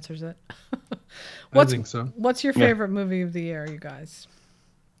if that answers it. I think so. What's your favorite movie of the year, you guys?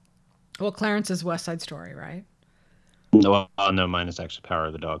 Well, Clarence's West Side Story, right? No, mine is actually Power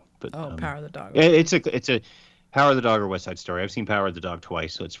of the Dog. But Power of the Dog. Okay. It's a Power of the Dog or West Side Story. I've seen Power of the Dog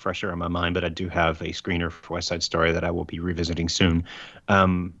twice, so it's fresher on my mind. But I do have a screener for West Side Story that I will be revisiting soon.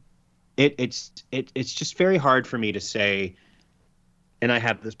 It's just very hard for me to say, and I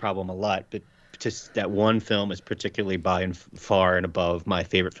have this problem a lot, but just that one film is particularly by and far and above my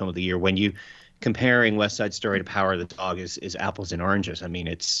favorite film of the year. When you comparing West Side Story to Power of the Dog is apples and oranges. I mean,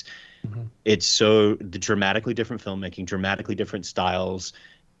 it's so the dramatically different filmmaking, dramatically different styles.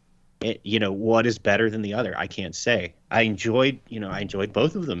 What is better than the other? I can't say. I enjoyed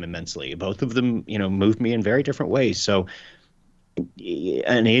both of them immensely. Both of them, moved me in very different ways. So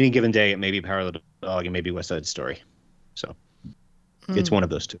on any given day, it may be Power of the Dog and maybe West Side Story. So it's one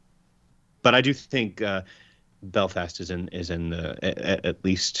of those two. But I do think Belfast is in the at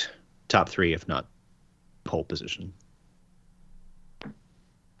least top three, if not pole position.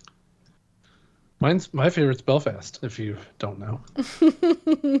 My favorite's Belfast, if you don't know.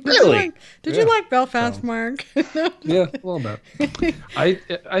 Really? Did you like Belfast, Mark? Yeah, a little bit.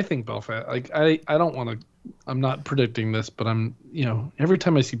 I think Belfast, like I don't want to, I'm not predicting this, but I'm, every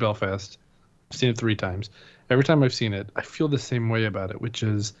time I see Belfast, I've seen it 3 times. Every time I've seen it, I feel the same way about it, which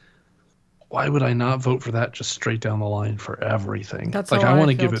is, why would I not vote for that just straight down the line for everything? That's like how I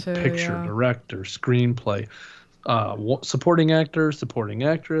want to feel give it too, picture, yeah. director, screenplay, supporting actor, supporting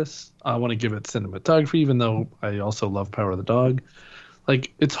actress. I want to give it cinematography, even though I also love Power of the Dog.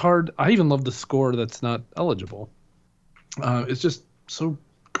 Like, it's hard. I even love the score that's not eligible. It's just so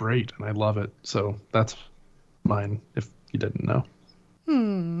great, and I love it. So that's mine, if you didn't know.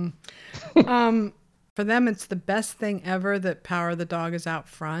 For them, it's the best thing ever that Power of the Dog is out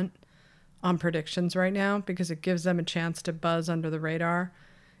front on predictions right now, because it gives them a chance to buzz under the radar.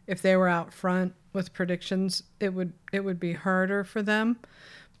 If they were out front with predictions, it would be harder for them.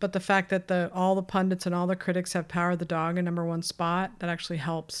 But the fact that all the pundits and all the critics have Power of the Dog in number 1 spot, that actually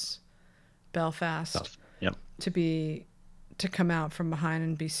helps Belfast to come out from behind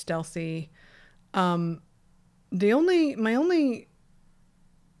and be stealthy. When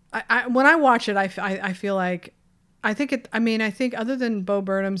I watch it, I feel like, I think other than Bo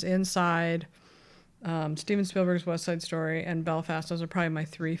Burnham's Inside, Steven Spielberg's West Side Story, and Belfast, those are probably my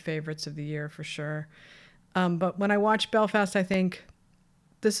 3 favorites of the year for sure. But when I watch Belfast, I think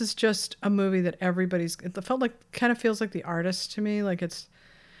this is just a movie that kind of feels like The Artist to me. Like it's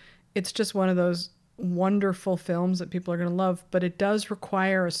just one of those wonderful films that people are going to love, but it does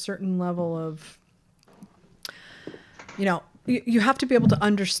require a certain level of, you have to be able to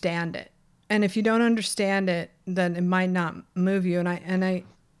understand it. And if you don't understand it, then it might not move you.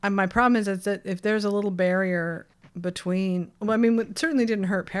 And my problem is that if there's a little barrier between, it certainly didn't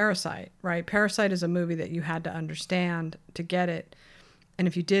hurt Parasite, right? Parasite is a movie that you had to understand to get it. And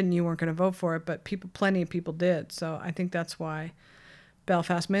if you didn't, you weren't going to vote for it, but plenty of people did. So I think that's why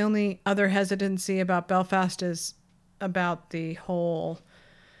Belfast. My only other hesitancy about Belfast is about the whole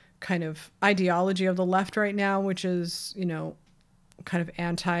kind of ideology of the left right now, which is, kind of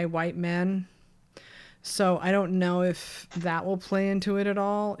anti-white men. So I don't know if that will play into it at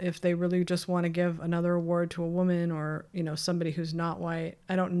all, if they really just want to give another award to a woman or, somebody who's not white.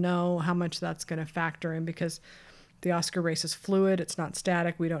 I don't know how much that's going to factor in, because the Oscar race is fluid. It's not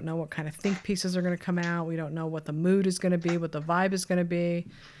static. We don't know what kind of think pieces are going to come out. We don't know what the mood is going to be, what the vibe is going to be.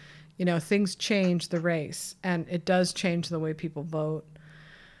 Things change the race, and it does change the way people vote.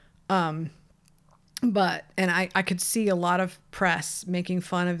 I could see a lot of press making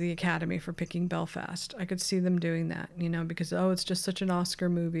fun of the Academy for picking Belfast. I could see them doing that, because, it's just such an Oscar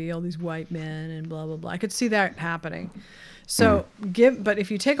movie, all these white men and blah, blah, blah. I could see that happening. So but if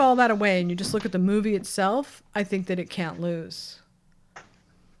you take all that away and you just look at the movie itself, I think that it can't lose.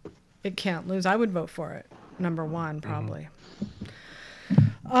 It can't lose. I would vote for it. Number 1, probably.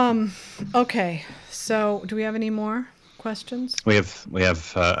 Okay. So do we have any more questions? We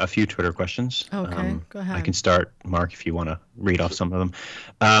have a few Twitter questions. Okay, go ahead. I can start, Mark, if you want to read off some of them.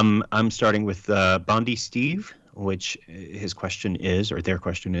 I'm starting with Bondi Steve. which his question is, or their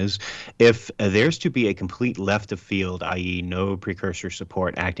question is, if there's to be a complete left of field, i.e., no precursor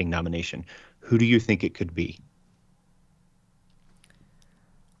support acting nomination, who do you think it could be?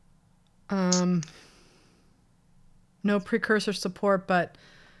 No precursor support, but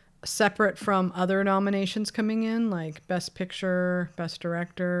separate from other nominations coming in, like Best Picture, Best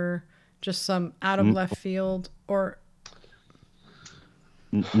Director, just some out of left field, or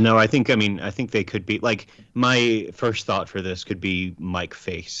No, I think they could be like, my first thought for this could be Mike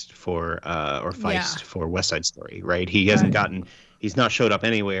Feist for or yeah, Feist for West Side Story, right? He's not showed up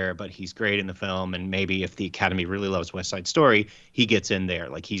anywhere, but he's great in the film, and maybe if the Academy really loves West Side Story, he gets in there.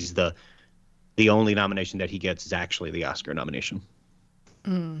 Like, he's the only nomination that he gets is actually the Oscar nomination.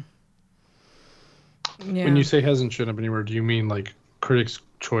 yeah. When you say hasn't shown up anywhere, do you mean like Critics'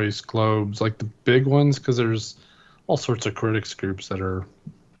 Choice, Globes, like the big ones? Because there's all sorts of critics groups that are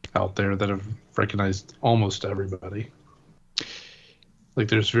out there that have recognized almost everybody. Like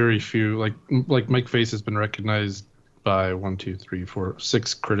there's very few, like Mike Face has been recognized by 1, 2, 3, 4,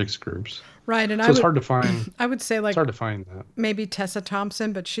 6 critics groups. Right, and so it's hard to find. I would say It's like hard to find that. maybe Tessa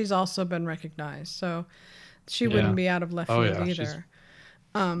Thompson, but she's also been recognized, so she wouldn't be out of left field either.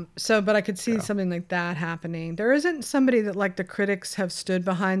 But I could see something like that happening. There isn't somebody that like the critics have stood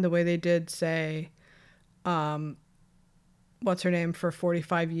behind the way they did, say, what's her name, for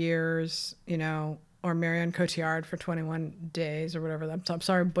 45 years, or Marion Cotillard for 21 Days or whatever. I'm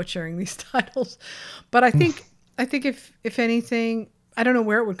sorry, butchering these titles, but I think if anything, I don't know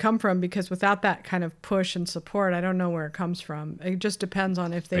where it would come from, because without that kind of push and support, I don't know where it comes from. It just depends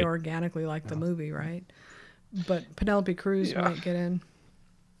on if they organically like the movie, right? But Penelope Cruz might get in.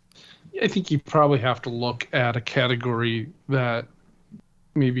 I think you probably have to look at a category that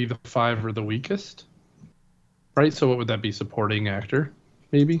maybe the 5 are the weakest, right? So what would that be? Supporting actor,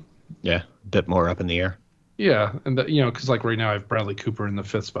 maybe? Yeah, a bit more up in the air. Yeah, and because like right now I have Bradley Cooper in the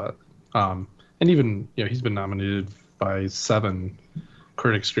 5th spot, and even he's been nominated by 7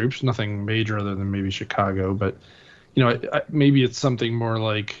 critics groups, nothing major other than maybe Chicago, but maybe it's something more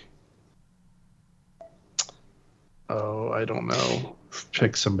like, I don't know,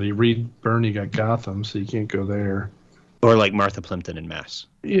 pick somebody. Reed Birney got Gotham, so you can't go there. Or like Martha Plimpton in Mass.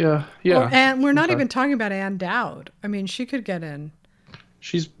 Yeah. And we're not even talking about Ann Dowd. I mean, she could get in.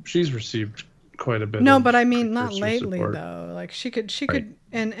 She's received quite a bit. No, but I mean, not lately though. Like she could,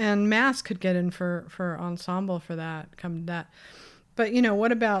 and Mass could get in for ensemble for that. But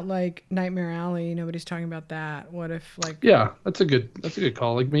what about like Nightmare Alley? Nobody's talking about that. What if like? Yeah, that's a good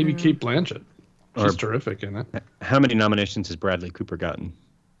call. Like maybe Kate Blanchett. She's terrific in it. How many nominations has Bradley Cooper gotten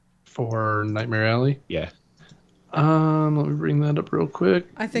for Nightmare Alley? Yeah. Let me bring that up real quick.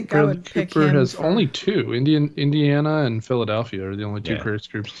 I think Bradley I would pick Cooper him has only 2. Indiana and Philadelphia are the only 2 critics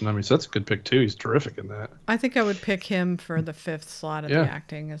groups to nominate. So that's a good pick too. He's terrific in that. I think I would pick him for the 5th slot of the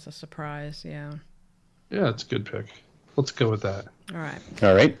acting as a surprise. Yeah. Yeah, it's a good pick. Let's go with that. All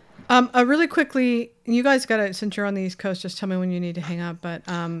right. Really quickly, you guys since you're on the East Coast, just tell me when you need to hang up. But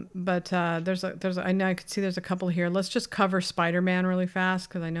I know I could see there's a couple here. Let's just cover Spider-Man really fast,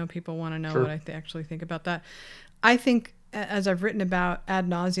 because I know people want to know what I actually think about that. I think, as I've written about ad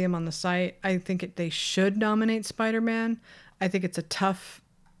nauseum on the site, I think they should nominate Spider-Man. I think it's a tough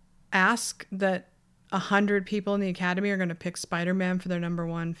ask that 100 people in the Academy are going to pick Spider-Man for their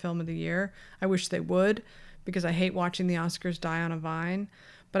 #1 film of the year. I wish they would, because I hate watching the Oscars die on a vine,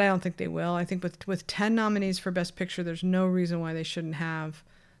 but I don't think they will. I think with 10 nominees for Best Picture, there's no reason why they shouldn't have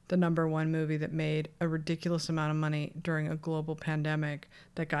the #1 movie that made a ridiculous amount of money during a global pandemic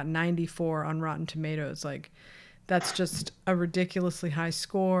that got 94 on Rotten Tomatoes. Like, that's just a ridiculously high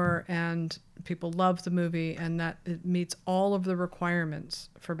score, and people love the movie, and that it meets all of the requirements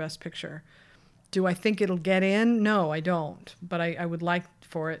for Best Picture. Do I think it'll get in? No, I don't. But I would like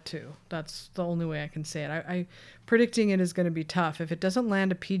for it to. That's the only way I can say it. I predicting it is going to be tough. If it doesn't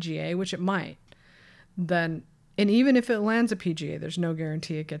land a PGA, which it might, then, and even if it lands a PGA, there's no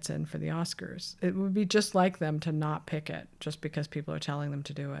guarantee it gets in for the Oscars. It would be just like them to not pick it just because people are telling them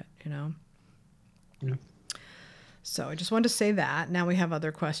to do it, Yeah. So I just wanted to say that. Now we have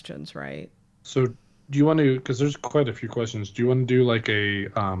other questions, right? So do you want to, because there's quite a few questions, do you want to do like a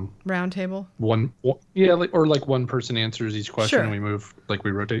round table? Or like one person answers each question and we move, like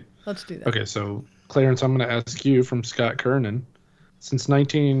we rotate? Let's do that. Okay, so Clarence, I'm going to ask you from Scott Kernan. Since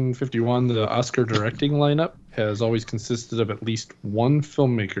 1951, the Oscar directing lineup has always consisted of at least one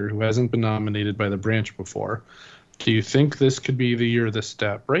filmmaker who hasn't been nominated by the branch before. Do you think this could be the year this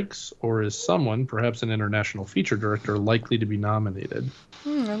stat breaks, or is someone, perhaps an international feature director, likely to be nominated?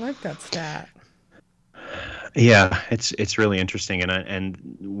 I like that stat. Yeah, it's really interesting,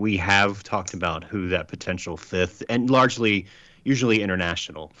 and we have talked about who that potential fifth and largely, usually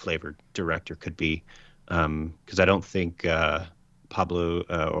international flavored director could be, because I don't think Pablo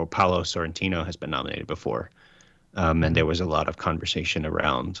or Paolo Sorrentino has been nominated before, and there was a lot of conversation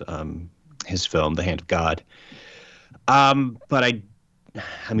around his film The Hand of God. But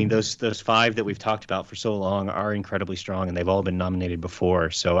I mean, those five that we've talked about for so long are incredibly strong, and they've all been nominated before.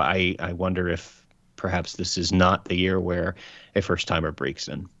 So I wonder if perhaps this is not the year where a first timer breaks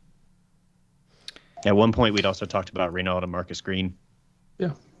in. At one point, we'd also talked about Reynaldo Marcus Green.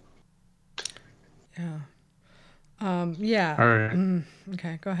 Yeah. Yeah. Yeah. All right.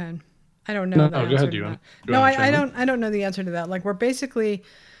 Okay, go ahead. I don't know No, the go answer ahead, to you that. go No, ahead, I Shannon. don't. I don't know the answer to that. Like, we're basically,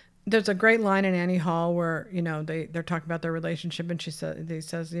 there's a great line in Annie Hall where they're talking about their relationship, and he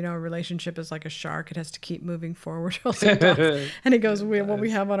says, a relationship is like a shark; it has to keep moving forward, or else it dies. And he goes, "What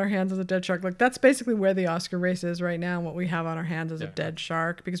we have on our hands is a dead shark." Like, that's basically where the Oscar race is right now. What we have on our hands is a dead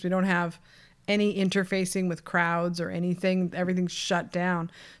shark, because we don't have any interfacing with crowds or anything. Everything's shut down,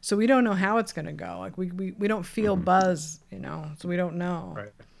 so we don't know how it's going to go. Like, we don't feel buzz, so we don't know.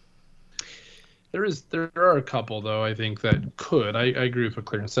 Right. There are a couple though, I think, that could. I agree with what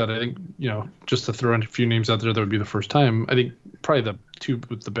Clarence said. I think, just to throw in a few names out there that would be the first time, I think probably the two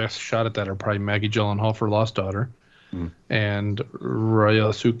with the best shot at that are probably Maggie Gyllenhaal for Lost Daughter and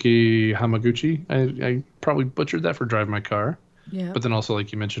Ryosuke Hamaguchi. I probably butchered that for Drive My Car. Yeah. But then also,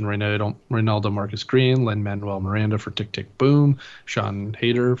 like you mentioned, Reynaldo Marcus Green, Lin-Manuel Miranda for Tick Tick Boom, Sean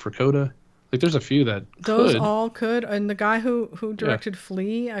Hayter for Coda. Like, there's a few that those could. all could, and the guy who directed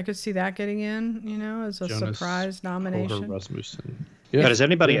Flea, I could see that getting in, as a Jonas surprise nomination. Rasmussen. Yeah. But has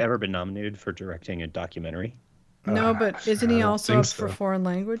anybody ever been nominated for directing a documentary? No, but isn't he also up for so. foreign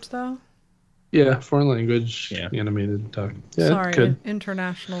language though? Yeah, foreign language, animated doc. Yeah, Sorry, could.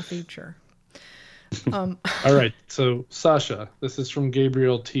 international feature. All right, so Sasha, this is from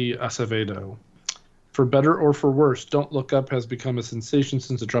Gabriel T. Acevedo. For better or for worse, Don't Look Up has become a sensation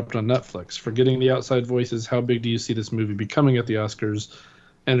since it dropped on Netflix. Forgetting the outside voices, how big do you see this movie becoming at the Oscars,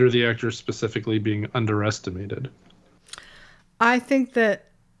 and are the actors specifically being underestimated? I think that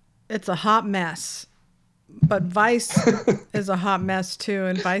it's a hot mess, but Vice is a hot mess too,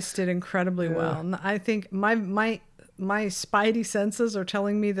 and Vice did incredibly well. And I think my spidey senses are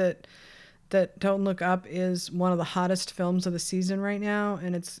telling me that Don't Look Up is one of the hottest films of the season right now,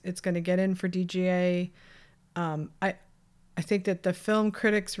 and it's going to get in for DGA. I think that the film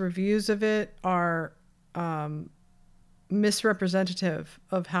critics' reviews of it are misrepresentative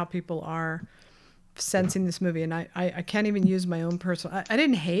of how people are sensing this movie, and I can't even use my own personal. I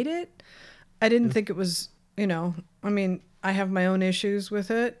didn't hate it. I didn't think it was, I mean, I have my own issues with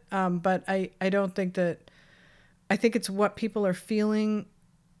it, but I don't think that. I think it's what people are feeling.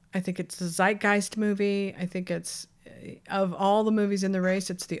 I think it's a zeitgeist movie. I think it's, of all the movies in the race,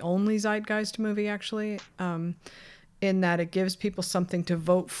 it's the only zeitgeist movie, actually, in that it gives people something to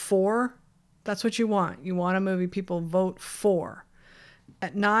vote for. That's what you want. You want a movie people vote for.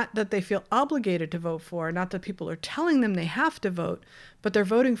 Not that they feel obligated to vote for, not that people are telling them they have to vote, but they're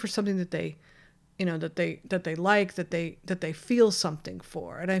voting for something that they, that they like, that they feel something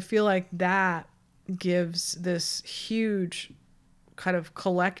for. And I feel like that gives this huge kind of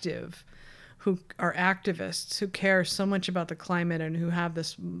collective who are activists, who care so much about the climate and who have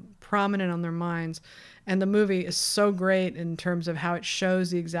this prominent on their minds. And the movie is so great in terms of how it shows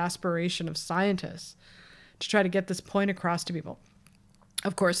the exasperation of scientists to try to get this point across to people.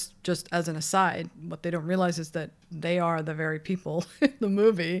 Of course, just as an aside, what they don't realize is that they are the very people in the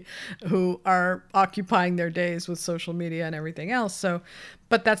movie who are occupying their days with social media and everything else. So,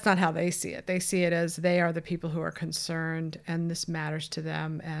 but that's not how they see it. They see it as they are the people who are concerned and this matters to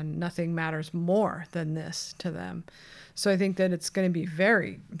them, and nothing matters more than this to them. So I think that it's going to be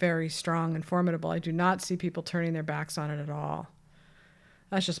very, very strong and formidable. I do not see people turning their backs on it at all.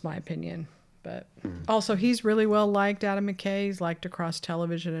 That's just my opinion. But also, he's really well liked, Adam McKay. He's liked across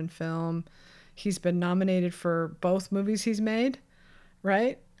television and film. He's been nominated for both movies he's made,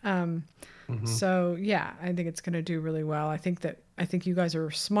 right? So yeah, I think it's going to do really well. I think you guys are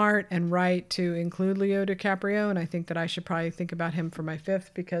smart and right to include Leo DiCaprio, and I think that I should probably think about him for my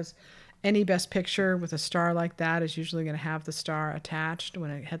fifth, because any Best Picture with a star like that is usually going to have the star attached when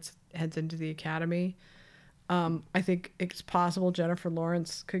it heads into the Academy. I think it's possible Jennifer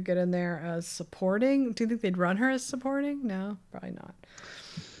Lawrence could get in there as supporting. Do you think they'd run her as supporting? No, probably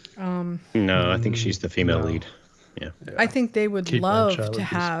not. No, I think she's the female lead. Yeah. I think they would Kate love Blanchett to would be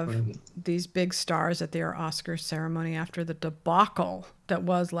have disappointed. these big stars at their Oscar ceremony after the debacle that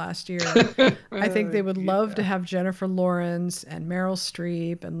was last year. I think they would love to have Jennifer Lawrence and Meryl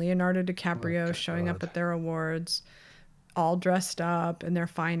Streep and Leonardo DiCaprio showing up at their awards, all dressed up in their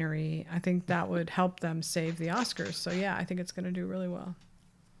finery. I think that would help them save the Oscars. So yeah, I think it's going to do really well.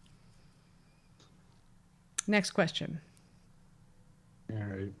 Next question. All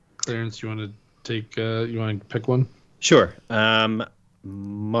right, Clarence, you want to take? You want to pick one? Sure.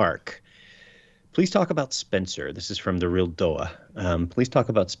 Mark, please talk about Spencer. This is from The Real Doa. Please talk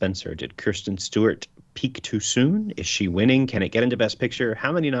about Spencer. Did Kirsten Stewart peak too soon? Is she winning? Can it get into Best Picture?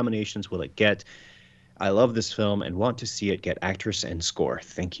 How many nominations will it get? I love this film and want to see it get actress and score.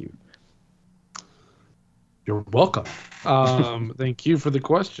 Thank you. You're welcome. Thank you for the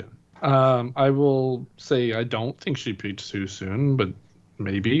question. I will say I don't think she peaked too soon, but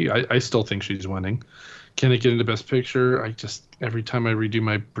maybe. I still think she's winning. Can it get into Best Picture? I just, every time I redo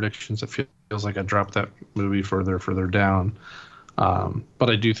my predictions, it feels like I dropped that movie further down. But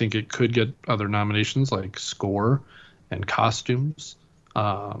I do think it could get other nominations like score and costumes.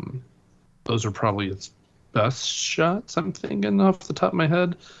 Those are probably its best shots, I'm thinking off the top of my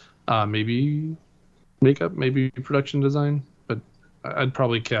head. Maybe makeup, maybe production design, but I'd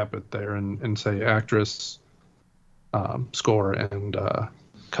probably cap it there and say actress, score, and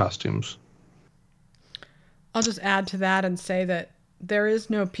costumes. I'll just add to that and say that there is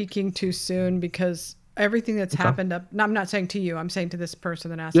no peaking too soon because everything that's happened up. No, I'm not saying to you. I'm saying to this person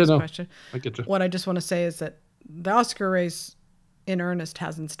that asked this question. I get you. What I just want to say is that the Oscar race in earnest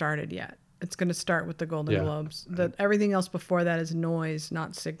hasn't started yet. It's going to start with the Golden Globes. Everything else before that is noise,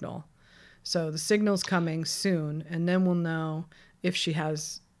 not signal. So the signal's coming soon, and then we'll know if she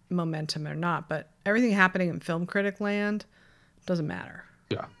has momentum or not. But everything happening in film critic land doesn't matter.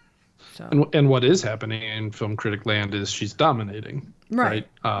 Yeah. So. And what is happening in film critic land is she's dominating. Right.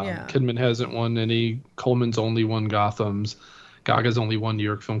 Kidman hasn't won any. Coleman's only won Gotham's. Gaga's only won New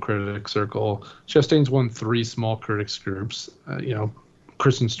York Film Critic Circle. Chastain's won 3 small critics groups.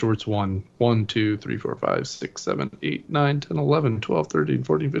 Kristen Stewart's won 1, 2, 3, 4, 5, 6, 7, 8, 9, 10, 11, 12, 13,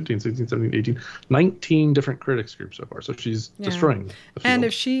 14, 15, 16, 17, 18, 19 different critics groups so far. So she's destroying the field. And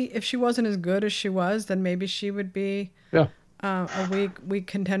if she wasn't as good as she was, then maybe she would be a weak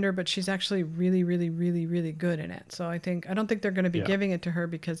contender, but she's actually really, really, really, really good in it. So I don't think they're going to be giving it to her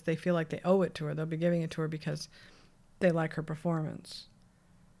because they feel like they owe it to her. They'll be giving it to her because they like her performance.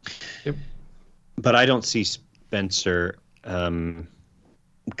 Yep. But I don't see Spencer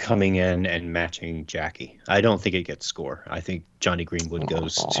coming in and matching Jackie. I don't think it gets score. I think Johnny Greenwood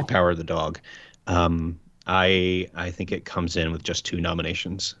goes to Power of the Dog. I think it comes in with just 2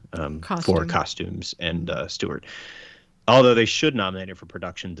 nominations for costumes and Stewart. Although they should nominate her for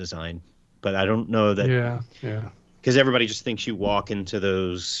production design, but I don't know that. Yeah. Because everybody just thinks you walk into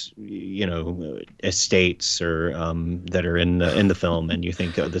those, estates or that are in the film, and you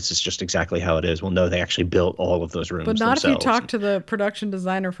think, oh, this is just exactly how it is. Well, no, they actually built all of those rooms. But not themselves. If you talk to the production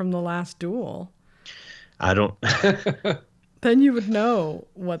designer from The Last Duel. I don't. Then you would know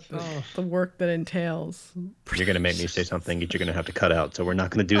what the work that entails. You're going to make me say something that you're going to have to cut out, so we're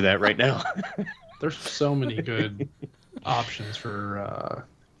not going to do that right now. There's so many good options for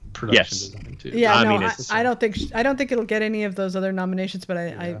production design too. Yeah, I don't think it'll get any of those other nominations, but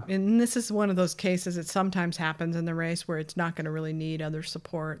and this is one of those cases that sometimes happens in the race where it's not going to really need other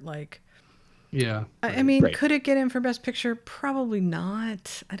support. I mean, could it get in for Best Picture? Probably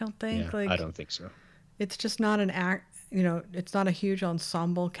not. I don't think. I don't think so. It's just not an act. It's not a huge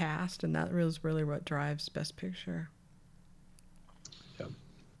ensemble cast, and that is really what drives Best Picture. Yeah.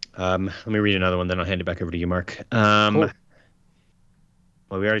 Let me read another one, then I'll hand it back over to you, Mark. Cool.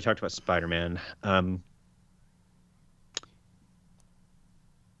 Well, we already talked about Spider-Man.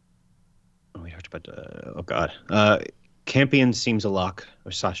 We talked about, Campion seems a lock,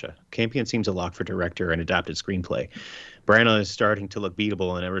 or Sasha. Campion seems a lock for director and adapted screenplay. Branagh is starting to look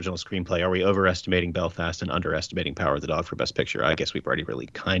beatable in original screenplay. Are we overestimating Belfast and underestimating Power of the Dog for Best Picture? I guess we've already really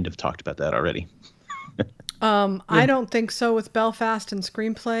kind of talked about that already. I don't think so with Belfast and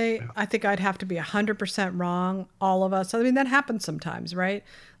screenplay. I think I'd have to be 100% wrong, all of us. I mean, that happens sometimes, right?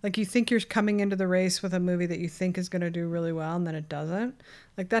 Like you think you're coming into the race with a movie that you think is going to do really well, and then it doesn't.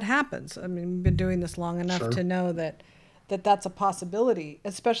 Like that happens. I mean, we've been doing this long enough to know that that's a possibility,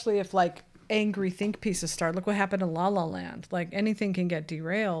 especially if like angry think pieces start. Look what happened in La La Land. Like anything can get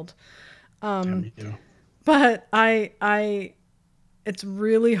derailed. But it's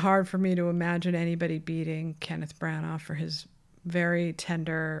really hard for me to imagine anybody beating Kenneth Branagh for his very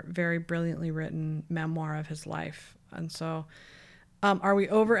tender, very brilliantly written memoir of his life. And so, are we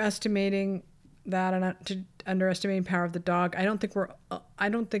overestimating that? And underestimating Power of the Dog. I don't think we're. I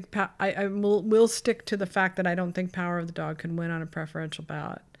don't think. I will stick to the fact that I don't think Power of the Dog can win on a preferential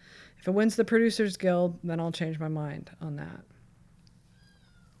ballot. If it wins the Producers Guild, then I'll change my mind on that.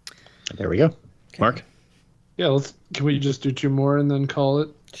 There we go. Okay. Mark? Yeah, can we just do 2 more and then call it?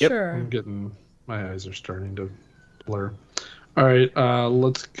 Sure. I'm getting, my eyes are starting to blur. All right,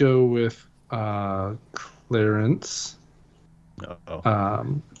 let's go with Clarence.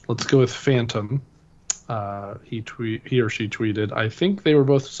 Let's go with Phantom. He or she tweeted, I think they were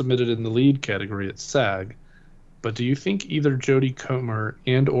both submitted in the lead category at SAG, but do you think either Jodie Comer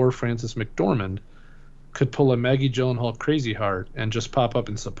and or Frances McDormand could pull a Maggie Gyllenhaal Crazy Heart and just pop up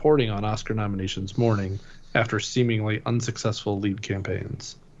in supporting on Oscar nominations morning after seemingly unsuccessful lead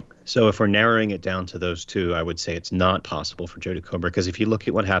campaigns? So if we're narrowing it down to those two, I would say it's not possible for Jodie Comer, because if you look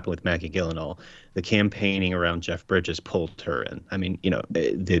at what happened with Maggie Gyllenhaal, the campaigning around Jeff Bridges pulled her in. I mean,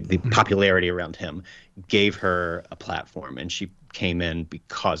 the popularity around him gave her a platform, and she came in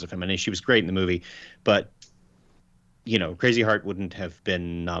because of him. I mean, she was great in the movie, but Crazy Heart wouldn't have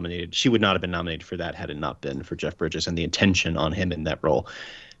been nominated. She would not have been nominated for that had it not been for Jeff Bridges and the attention on him in that role.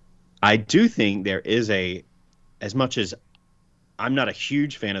 I do think there is as much as I'm not a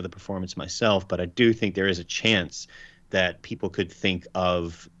huge fan of the performance myself, but I do think there is a chance that people could think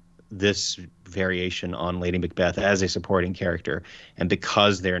of this variation on Lady Macbeth as a supporting character, and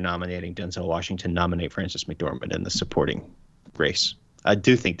because they're nominating Denzel Washington, nominate Frances McDormand in the supporting race. I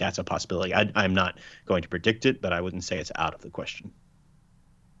do think that's a possibility. I'm not going to predict it, but I wouldn't say it's out of the question.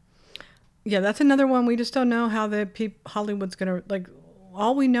 Yeah, that's another one. We just don't know how Hollywood's going to,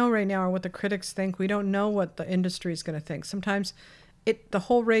 all we know right now are what the critics think. We don't know what the industry is going to think. Sometimes the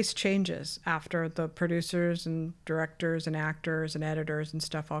whole race changes after the producers and directors and actors and editors and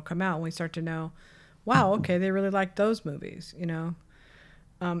stuff all come out. And we start to know, wow, okay, they really like those movies,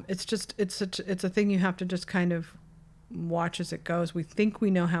 It's a thing you have to just kind of watch as it goes. We think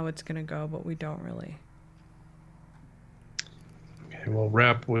we know how it's going to go, but we don't really. Okay, we'll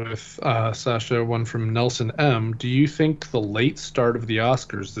wrap with Sasha, one from Nelson M. Do you think the late start of the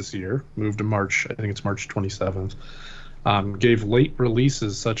Oscars this year, moved to March, I think it's March 27th, gave late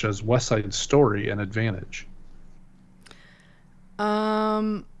releases such as West Side Story an advantage?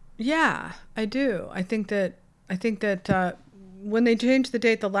 Yeah, I do. I think that when they changed the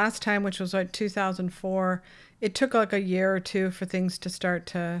date the last time, which was 2004, it took a year or two for things to start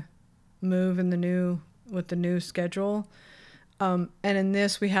to move with the new schedule. And in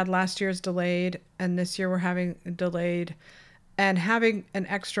this, we had last year's delayed, and this year we're having delayed, and having an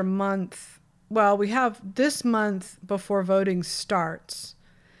extra month. Well, we have this month before voting starts,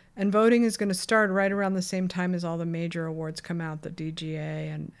 and voting is going to start right around the same time as all the major awards come out, the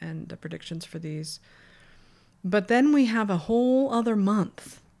DGA and the predictions for these. But then we have a whole other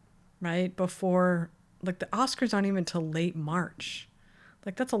month, right, before, the Oscars aren't even till late March.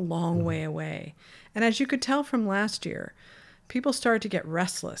 That's a long way away. And as you could tell from last year, people started to get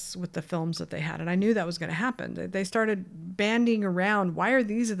restless with the films that they had. And I knew that was going to happen. They started banding around, why are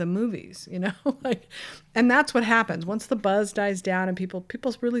these the movies? And that's what happens. Once the buzz dies down and people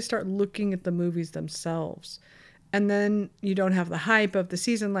really start looking at the movies themselves. And then you don't have the hype of the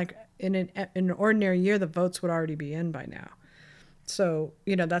season. In an ordinary year, the votes would already be in by now. So,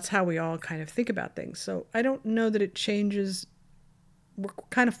 that's how we all kind of think about things. So I don't know that it changes. We're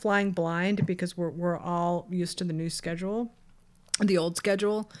kind of flying blind because we're all used to the new schedule, the old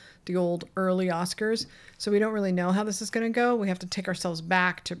schedule, the old early Oscars. So we don't really know how this is going to go. We have to take ourselves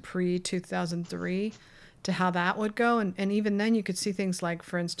back to pre-2003 to how that would go. And even then you could see things like,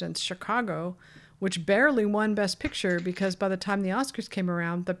 for instance, Chicago, which barely won Best Picture because by the time the Oscars came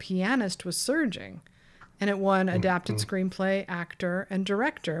around, The Pianist was surging. And it won Adapted Screenplay, Actor, and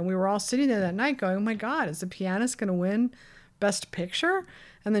Director. And we were all sitting there that night going, oh my God, is The Pianist going to win Best Picture?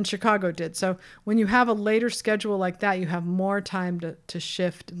 And then Chicago did. So when you have a later schedule like that, you have more time to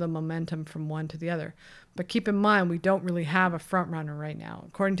shift the momentum from one to the other. But keep in mind, we don't really have a front runner right now.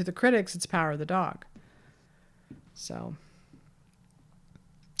 According to the critics, it's Power of the Dog. So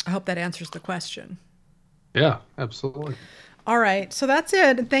I hope that answers the question. Yeah, absolutely. All right, so that's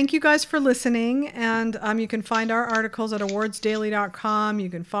it. Thank you guys for listening. And you can find our articles at awardsdaily.com. You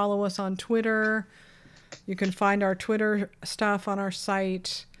can follow us on Twitter. You can find our Twitter stuff on our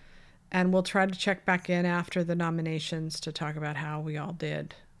site. And we'll try to check back in after the nominations to talk about how we all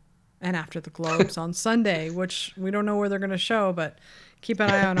did. And after the Globes on Sunday, which we don't know where they're going to show, but keep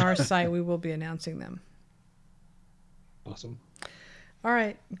an eye on our site. We will be announcing them. Awesome. All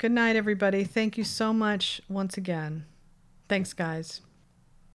right. Good night, everybody. Thank you so much once again. Thanks, guys.